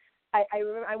me, I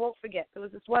remember, I won't forget, there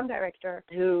was this one director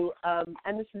who,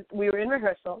 we were in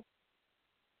rehearsal,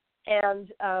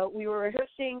 and we were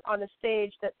rehearsing on a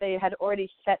stage that they had already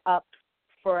set up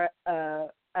for a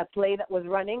play that was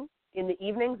running in the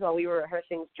evenings while we were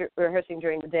rehearsing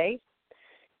during the day.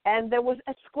 And there was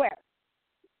a square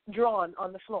drawn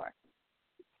on the floor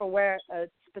for where a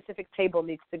specific table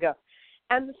needs to go.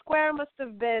 And the square must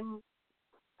have been,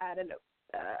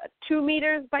 2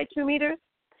 meters by 2 meters.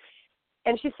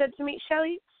 And she said to me,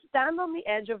 Shelly, stand on the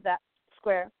edge of that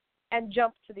square and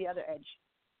jump to the other edge.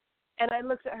 And I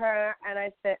looked at her and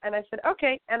I said,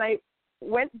 okay. And I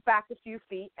went back a few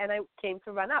feet and I came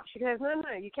to run up. She goes, no,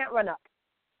 you can't run up.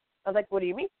 I was like, what do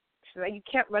you mean? She said, you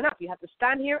can't run up. You have to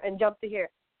stand here and jump to here.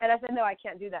 And I said, no, I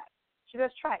can't do that. She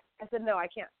goes, try. I said, no, I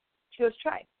can't. She goes,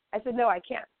 try. I said, no, I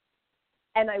can't.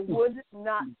 And I would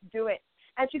not do it.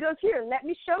 And she goes, here, let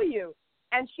me show you.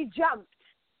 And she jumped.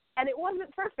 And it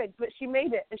wasn't perfect, but she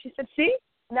made it. And she said, see,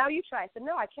 now you try. I said,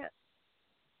 no, I can't.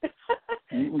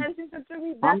 And she said to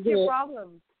me, that's your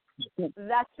problem.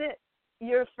 That's it.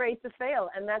 You're afraid to fail.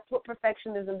 And that's what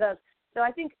perfectionism does. So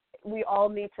I think we all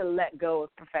need to let go of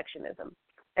perfectionism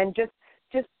and just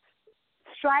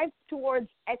strive towards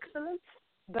excellence,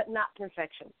 but not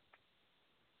perfection.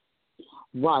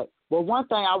 Right. Well, one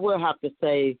thing I will have to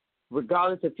say,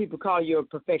 regardless if people call you a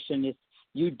perfectionist,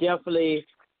 you definitely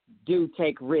do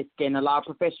take risk, and a lot of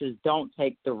professionals don't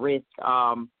take the risk.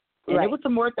 And there were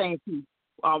some more things.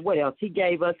 What else he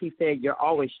gave us? He said you're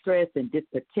always stressed and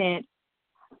discontent.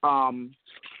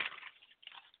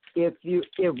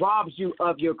 It robs you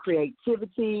of your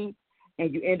creativity,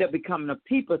 and you end up becoming a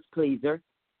people's pleaser,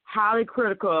 highly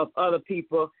critical of other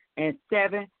people, and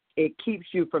 7, it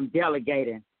keeps you from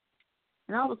delegating.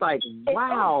 And I was like,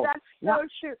 wow. That's so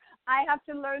true. I have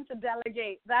to learn to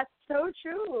delegate. That's so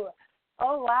true.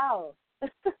 Oh, wow.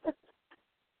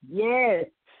 Yes.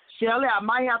 Shelly, I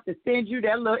might have to send you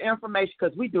that little information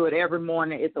because we do it every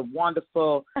morning. It's a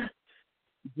wonderful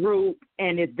group,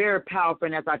 and it's very powerful.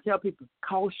 And as I tell people, it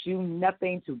costs you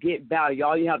nothing to get value.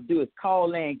 All you have to do is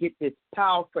call in and get this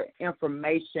powerful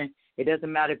information. It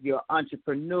doesn't matter if you're an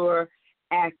entrepreneur,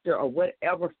 actor, or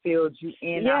whatever field you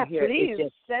in out here. Please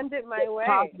just send it my way.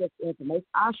 Positive information.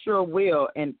 I sure will.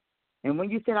 And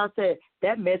when you said, I said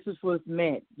that message was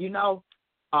meant.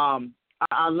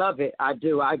 I love it. I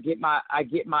do. I get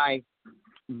my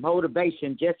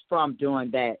motivation just from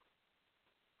doing that.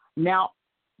 Now,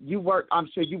 I'm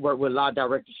sure you work with a lot of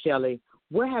directors, Shelly.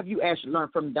 What have you actually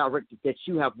learned from directors that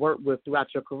you have worked with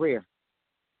throughout your career?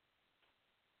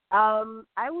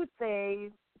 I would say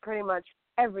pretty much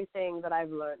everything that I've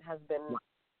learned has been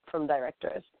from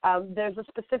directors. There's a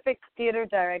specific theater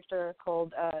director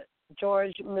called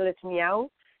George Militniau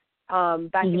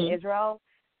back in Israel,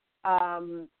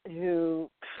 who,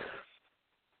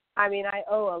 I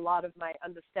owe a lot of my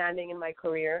understanding in my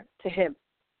career to him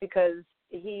because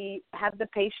he had the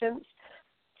patience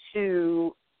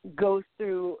to go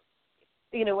through,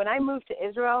 when I moved to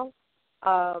Israel,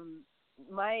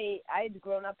 I'd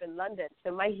grown up in London,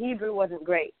 so my Hebrew wasn't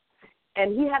great.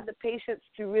 And he had the patience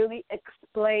to really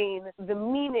explain the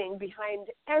meaning behind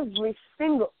every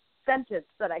single sentence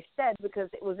that I said because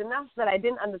it was enough that I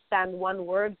didn't understand one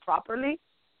word properly,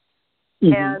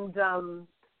 and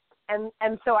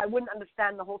so I wouldn't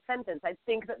understand the whole sentence. I'd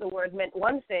think that the word meant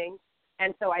one thing,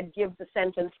 and so I'd give the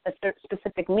sentence a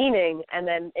specific meaning, and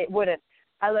then it wouldn't.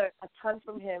 I learned a ton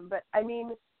from him, but I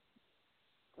mean,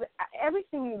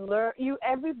 everything you learn,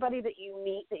 everybody that you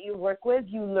meet, that you work with,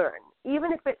 you learn.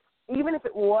 Even if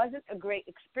it wasn't a great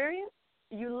experience,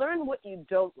 you learn what you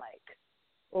don't like,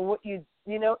 or what you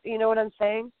know what I'm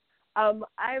saying.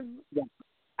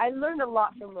 I learned a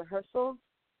lot from rehearsals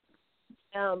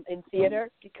in theater,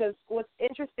 because what's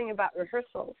interesting about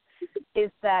rehearsals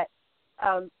is that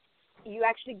you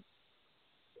actually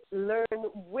learn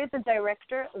with the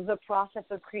director the process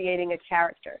of creating a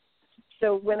character.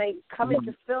 So when I come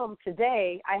into film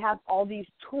today, I have all these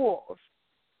tools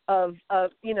of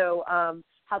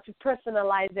how to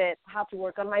personalize it, how to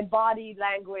work on my body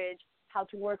language, how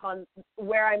to work on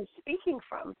where I'm speaking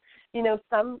from. You know,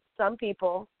 some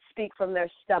people speak from their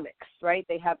stomachs, right?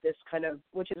 They have this kind of,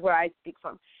 which is where I speak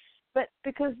from. But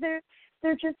because they're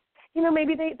just,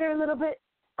 maybe they're a little bit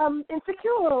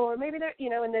insecure, or maybe they're,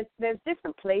 and there's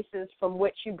different places from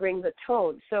which you bring the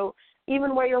tone. So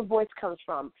even where your voice comes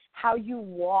from, how you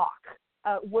walk,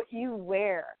 what you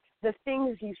wear, the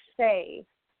things you say.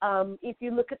 If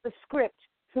you look at the script,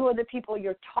 who are the people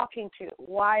you're talking to?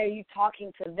 Why are you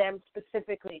talking to them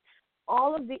specifically?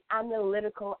 All of the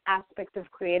analytical aspect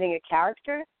of creating a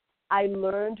character, I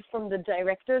learned from the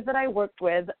directors that I worked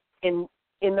with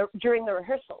during the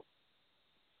rehearsals.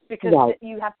 Because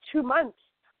you have 2 months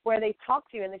where they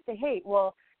talk to you and they say, hey,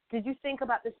 well, did you think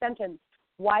about this sentence?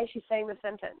 Why is she saying the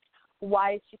sentence?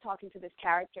 Why is she talking to this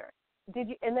character?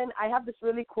 And then I have this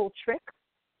really cool trick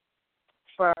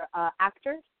for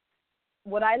actors.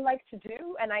 What I like to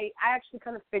do, and I actually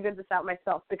kind of figured this out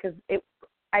myself, because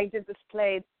I did this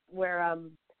play where,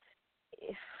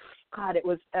 it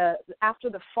was After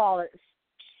the Fall. It's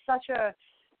such a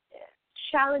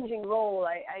challenging role.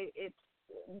 It's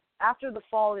After the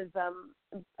Fall is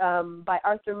by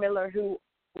Arthur Miller, who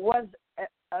was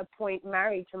at a point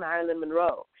married to Marilyn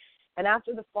Monroe. And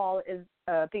After the Fall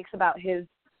speaks about his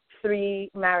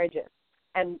 3 marriages,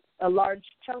 and a large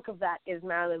chunk of that is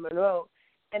Marilyn Monroe.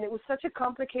 And it was such a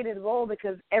complicated role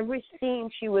because every scene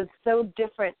she was so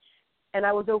different, and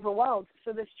I was overwhelmed.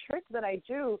 So this trick that I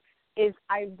do is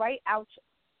I write out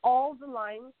all the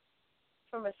lines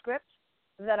from a script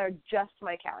that are just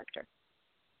my character.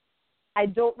 I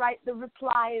don't write the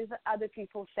replies that other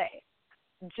people say.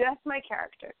 Just my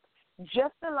character.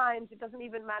 Just the lines. It doesn't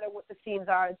even matter what the scenes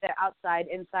are. If they're outside,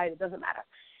 inside, it doesn't matter.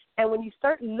 And when you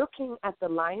start looking at the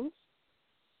lines,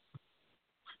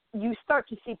 you start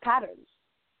to see patterns.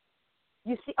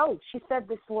 You see, oh, she said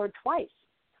this word twice.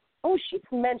 Oh, she's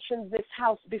mentioned this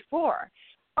house before.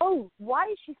 Oh, why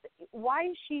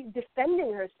is she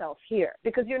defending herself here?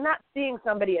 Because you're not seeing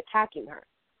somebody attacking her.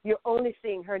 You're only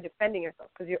seeing her defending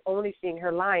herself because you're only seeing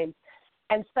her lines.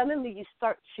 And suddenly you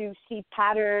start to see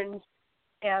patterns,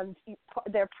 and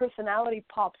their personality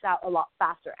pops out a lot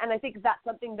faster. And I think that's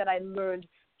something that I learned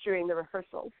during the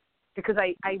rehearsals, because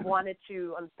I wanted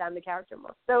to understand the character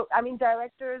more. So, I mean,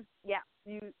 directors,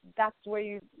 that's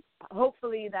where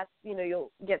hopefully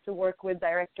you'll get to work with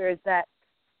directors that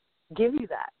give you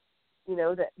that,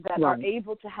 that are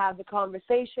able to have the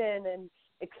conversation and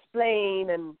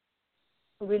explain and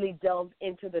really delve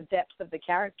into the depths of the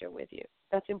character with you.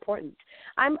 That's important.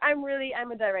 I'm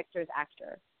a director's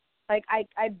actor. Like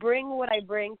I bring what I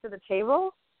bring to the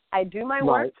table. I do my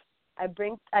work. I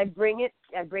bring it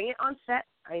on set.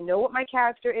 I know what my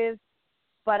character is,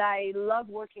 but I love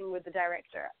working with the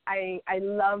director. I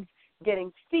love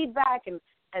getting feedback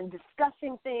and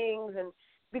discussing things, and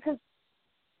because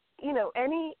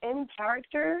any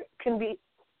character can be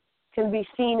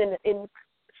seen in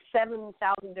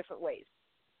 7,000 different ways.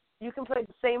 You can play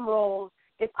the same role.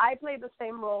 If I played the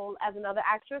same role as another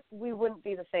actress, we wouldn't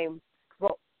be the same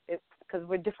role because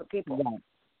we're different people.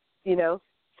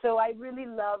 So I really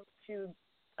love to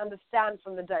understand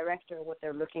from the director what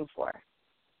they're looking for.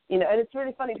 And it's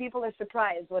really funny. People are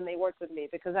surprised when they work with me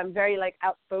because I'm very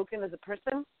outspoken as a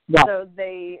person. Yeah.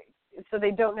 So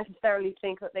they don't necessarily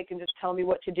think that they can just tell me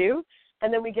what to do.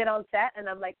 And then we get on set and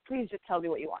I'm like, please just tell me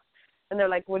what you want. And they're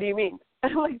like, what do you mean?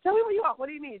 And I'm like, tell me what you want. What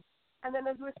do you mean? And then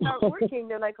as we start working,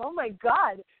 they're like, oh my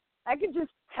God, I can just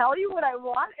tell you what I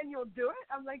want and you'll do it?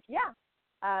 I'm like, yeah,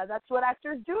 that's what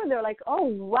actors do. And they're like, oh,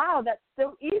 wow, that's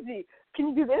so easy. Can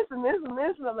you do this and this and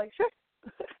this? And I'm like, sure.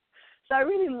 So I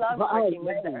really love working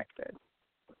with directors.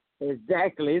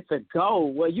 Exactly. It's a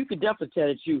goal. Well, you can definitely tell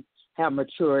that you have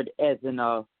matured as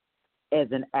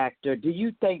an actor. Do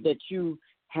you think that you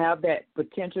have that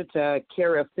potential to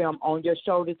carry a film on your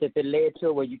shoulders if it led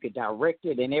to where you could direct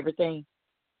it and everything?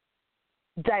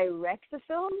 Direct the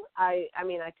film? I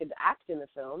mean, I could act in the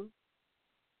film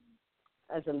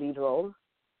as a lead role.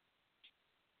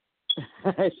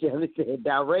 Shelly said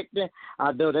directing.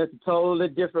 I know that's a totally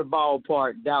different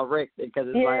ballpark, directing, because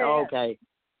it's like, okay.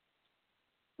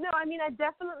 No, I mean, I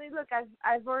definitely, look,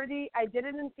 I did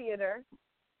it in theater.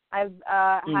 I've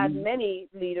had many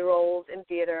lead roles in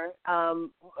theater,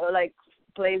 like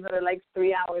plays that are like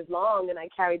 3 hours long, and I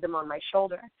carried them on my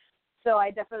shoulder. So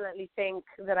I definitely think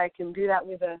that I can do that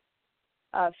with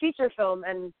a feature film,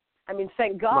 and I mean,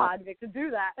 thank God they could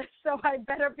do that. So I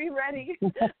better be ready.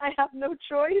 I have no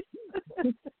choice.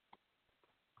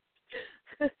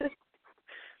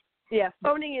 Yeah,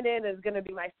 phoning it in is going to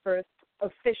be my first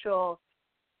official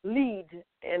lead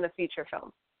in a feature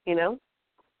film, you know?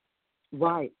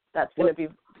 Right. That's going to be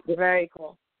very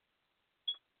cool.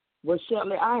 Well,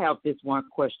 Shelly, I have this one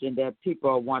question that people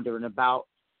are wondering about.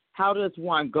 How does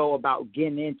one go about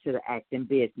getting into the acting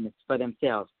business for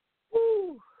themselves?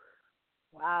 Ooh.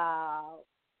 Wow.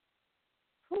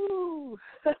 Ooh.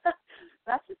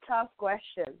 That's a tough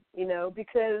question, you know,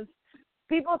 because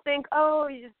people think, oh,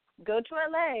 you just go to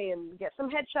LA and get some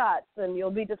headshots and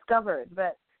you'll be discovered.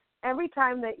 But every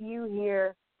time that you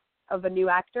hear of a new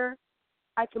actor,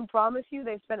 I can promise you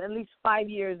they've spent at least 5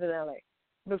 years in LA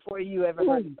before you ever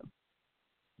heard of them.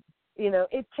 You know,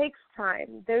 it takes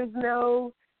time. There's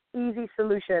no easy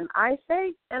solution, I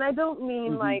say, and I don't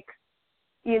mean like,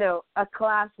 you know, a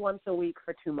class once a week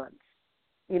for 2 months.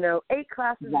 You know, 8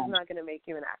 classes is not going to make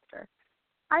you an actor.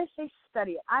 I say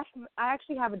study it. I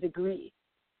actually have a degree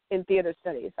in theater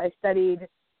studies. I studied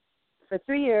for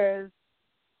 3 years,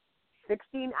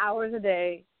 16 hours a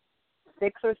day,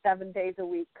 6 or 7 days a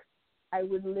week. I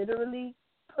would literally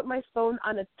put my phone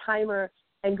on a timer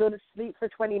and go to sleep for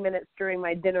 20 minutes during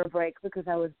my dinner break because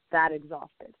I was that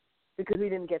exhausted, because we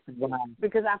didn't get to sleep.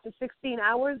 Because after 16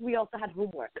 hours, we also had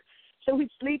homework. So we'd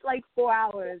sleep like 4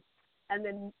 hours and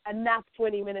then a nap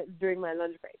 20 minutes during my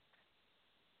lunch break.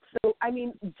 So, I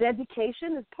mean,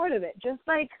 dedication is part of it. Just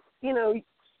like, you know,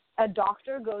 a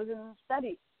doctor goes and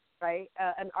studies, right?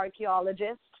 An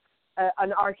archaeologist,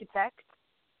 an architect,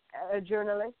 a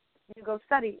journalist, you go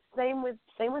study. Same with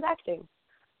acting.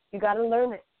 You got to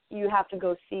learn it. You have to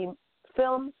go see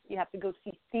films. You have to go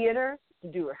see theater,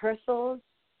 do rehearsals.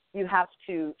 You have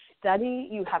to study.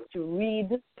 You have to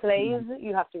read plays.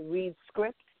 You have to read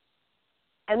scripts.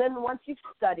 And then once you've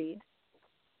studied,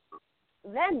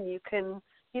 then you can,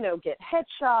 you know, get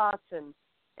headshots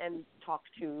and talk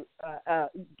to,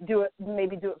 do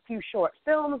a few short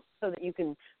films so that you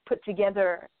can put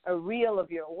together a reel of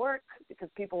your work because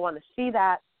people want to see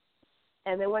that.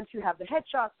 And then once you have the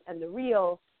headshots and the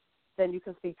reel, then you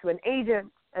can speak to an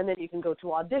agent, and then you can go to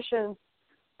auditions.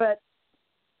 But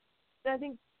I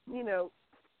think, you know,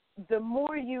 the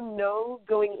more you know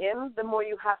going in, the more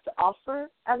you have to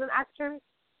offer as an actor.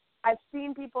 I've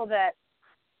seen people that,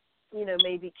 you know,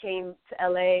 maybe came to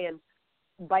LA and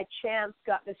by chance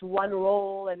got this one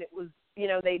role, and it was, you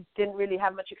know, they didn't really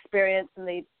have much experience, and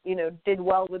they, you know, did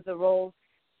well with the role,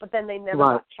 but then they never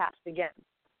got cast again.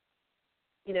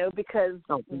 You know, because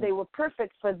they were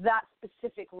perfect for that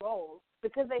specific role,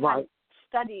 because they hadn't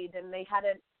studied and they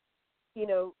hadn't, you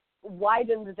know,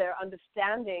 widened their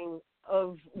understanding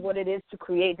of what it is to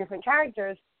create different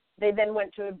characters. They then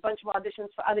went to a bunch of auditions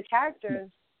for other characters,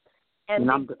 and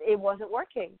it wasn't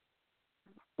working.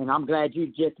 And I'm glad you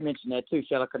just mentioned that too,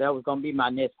 Shelly, because that was going to be my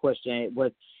next question.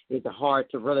 Is it hard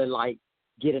to really, like,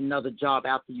 get another job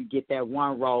after you get that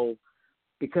one role?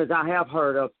 Because I have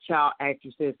heard of child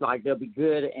actresses, like, they'll be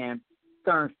good in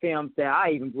certain films that I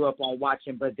even grew up on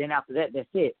watching, but then after that, that's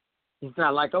it. It's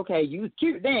not like, okay, you was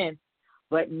cute then,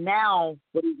 but now,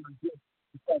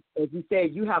 as you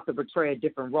said, you have to portray a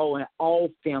different role in all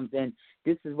films, and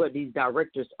this is what these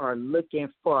directors are looking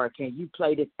for. Can you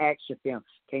play this action film?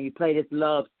 Can you play this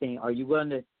love scene? Are you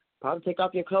willing to probably take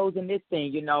off your clothes in this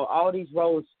scene? You know, all these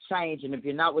roles change, and if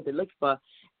you're not what they're looking for,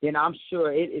 then I'm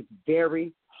sure it is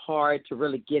very hard to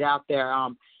really get out there.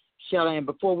 Shelly, and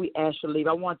before we ask you to leave,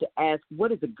 I want to ask,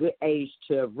 what is a good age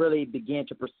to really begin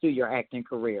to pursue your acting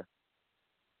career?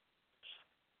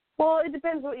 Well, it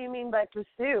depends what you mean by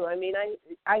pursue. I mean,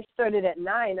 I started at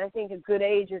 9. I think a good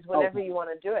age is whenever you want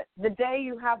to do it. The day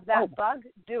you have that bug,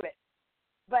 do it.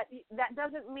 But that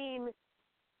doesn't mean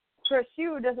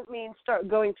pursue doesn't mean start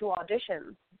going to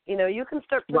auditions. You know, you can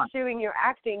start pursuing your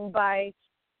acting by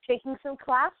taking some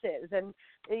classes and,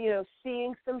 you know,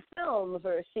 seeing some films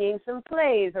or seeing some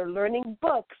plays or learning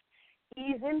books.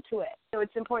 Ease into it. So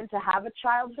it's important to have a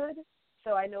childhood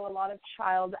So I know a lot of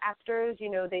child actors,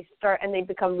 they start and they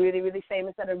become really, really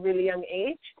famous at a really young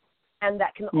age, and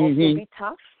that can also be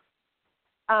tough.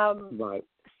 Right.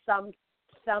 Some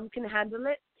can handle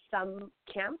it, some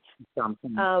can't. Some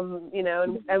can.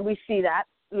 And we see that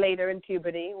later in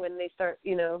puberty when they start,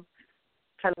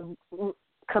 kind of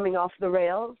coming off the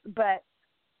rails. But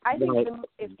I think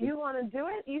if you want to do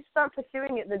it, you start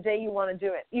pursuing it the day you want to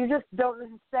do it. You just don't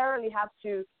necessarily have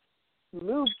to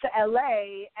move to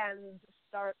LA and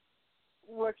start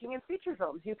working in feature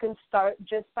films. You can start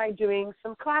just by doing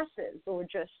some classes or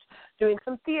just doing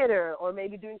some theater or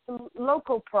maybe doing some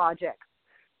local projects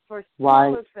for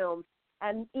smaller films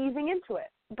and easing into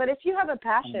it. But if you have a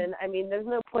passion, I mean, there's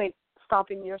no point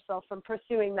stopping yourself from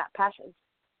pursuing that passion.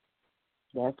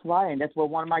 That's right, and that's what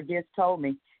one of my guests told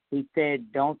me. He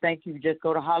said, don't think you just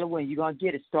go to Hollywood and you're going to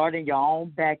get it. Start in your own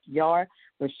backyard.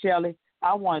 But, Shelly,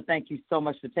 I want to thank you so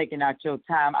much for taking out your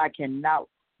time. I cannot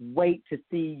wait to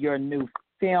see your new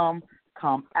film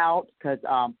come out because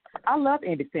I love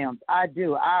indie films. I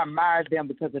do. I admire them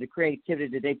because of the creativity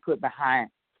that they put behind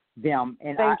them.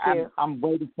 And I'm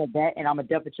waiting for that, and I'm going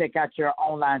to definitely check out your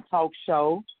online talk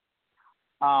show,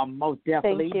 most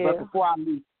definitely. Thank you. But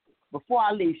before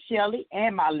I leave Shelly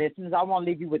and my listeners, I want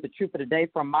to leave you with the truth of the day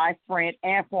from my friend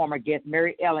and former guest,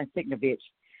 Mary Ellen Signovich.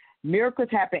 Miracles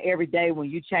happen every day when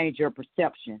you change your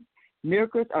perception.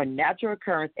 Miracles are natural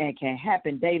occurrence and can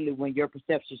happen daily when your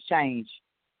perceptions change.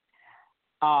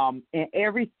 And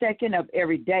every second of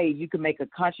every day, you can make a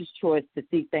conscious choice to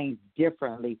see things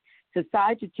differently.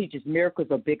 Society teaches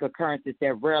miracles are big occurrences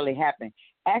that rarely happen.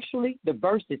 Actually, the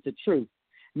verse is the truth.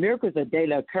 Miracles are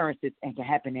daily occurrences and can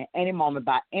happen at any moment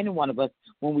by any one of us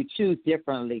when we choose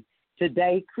differently.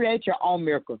 Today, create your own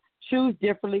miracle. Choose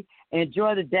differently.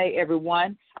 Enjoy the day,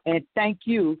 everyone. And thank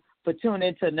you for tuning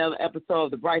in to another episode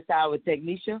of The Bright Side with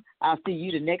Technisha. I'll see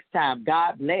you the next time.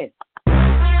 God bless.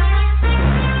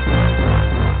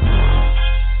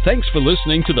 Thanks for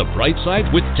listening to The Bright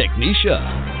Side with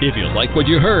Technisha. If you like what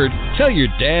you heard, tell your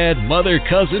dad, mother,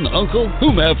 cousin, uncle,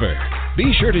 whomever.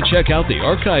 Be sure to check out the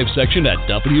archive section at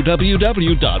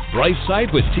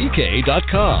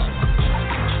www.brightsidewithtk.com.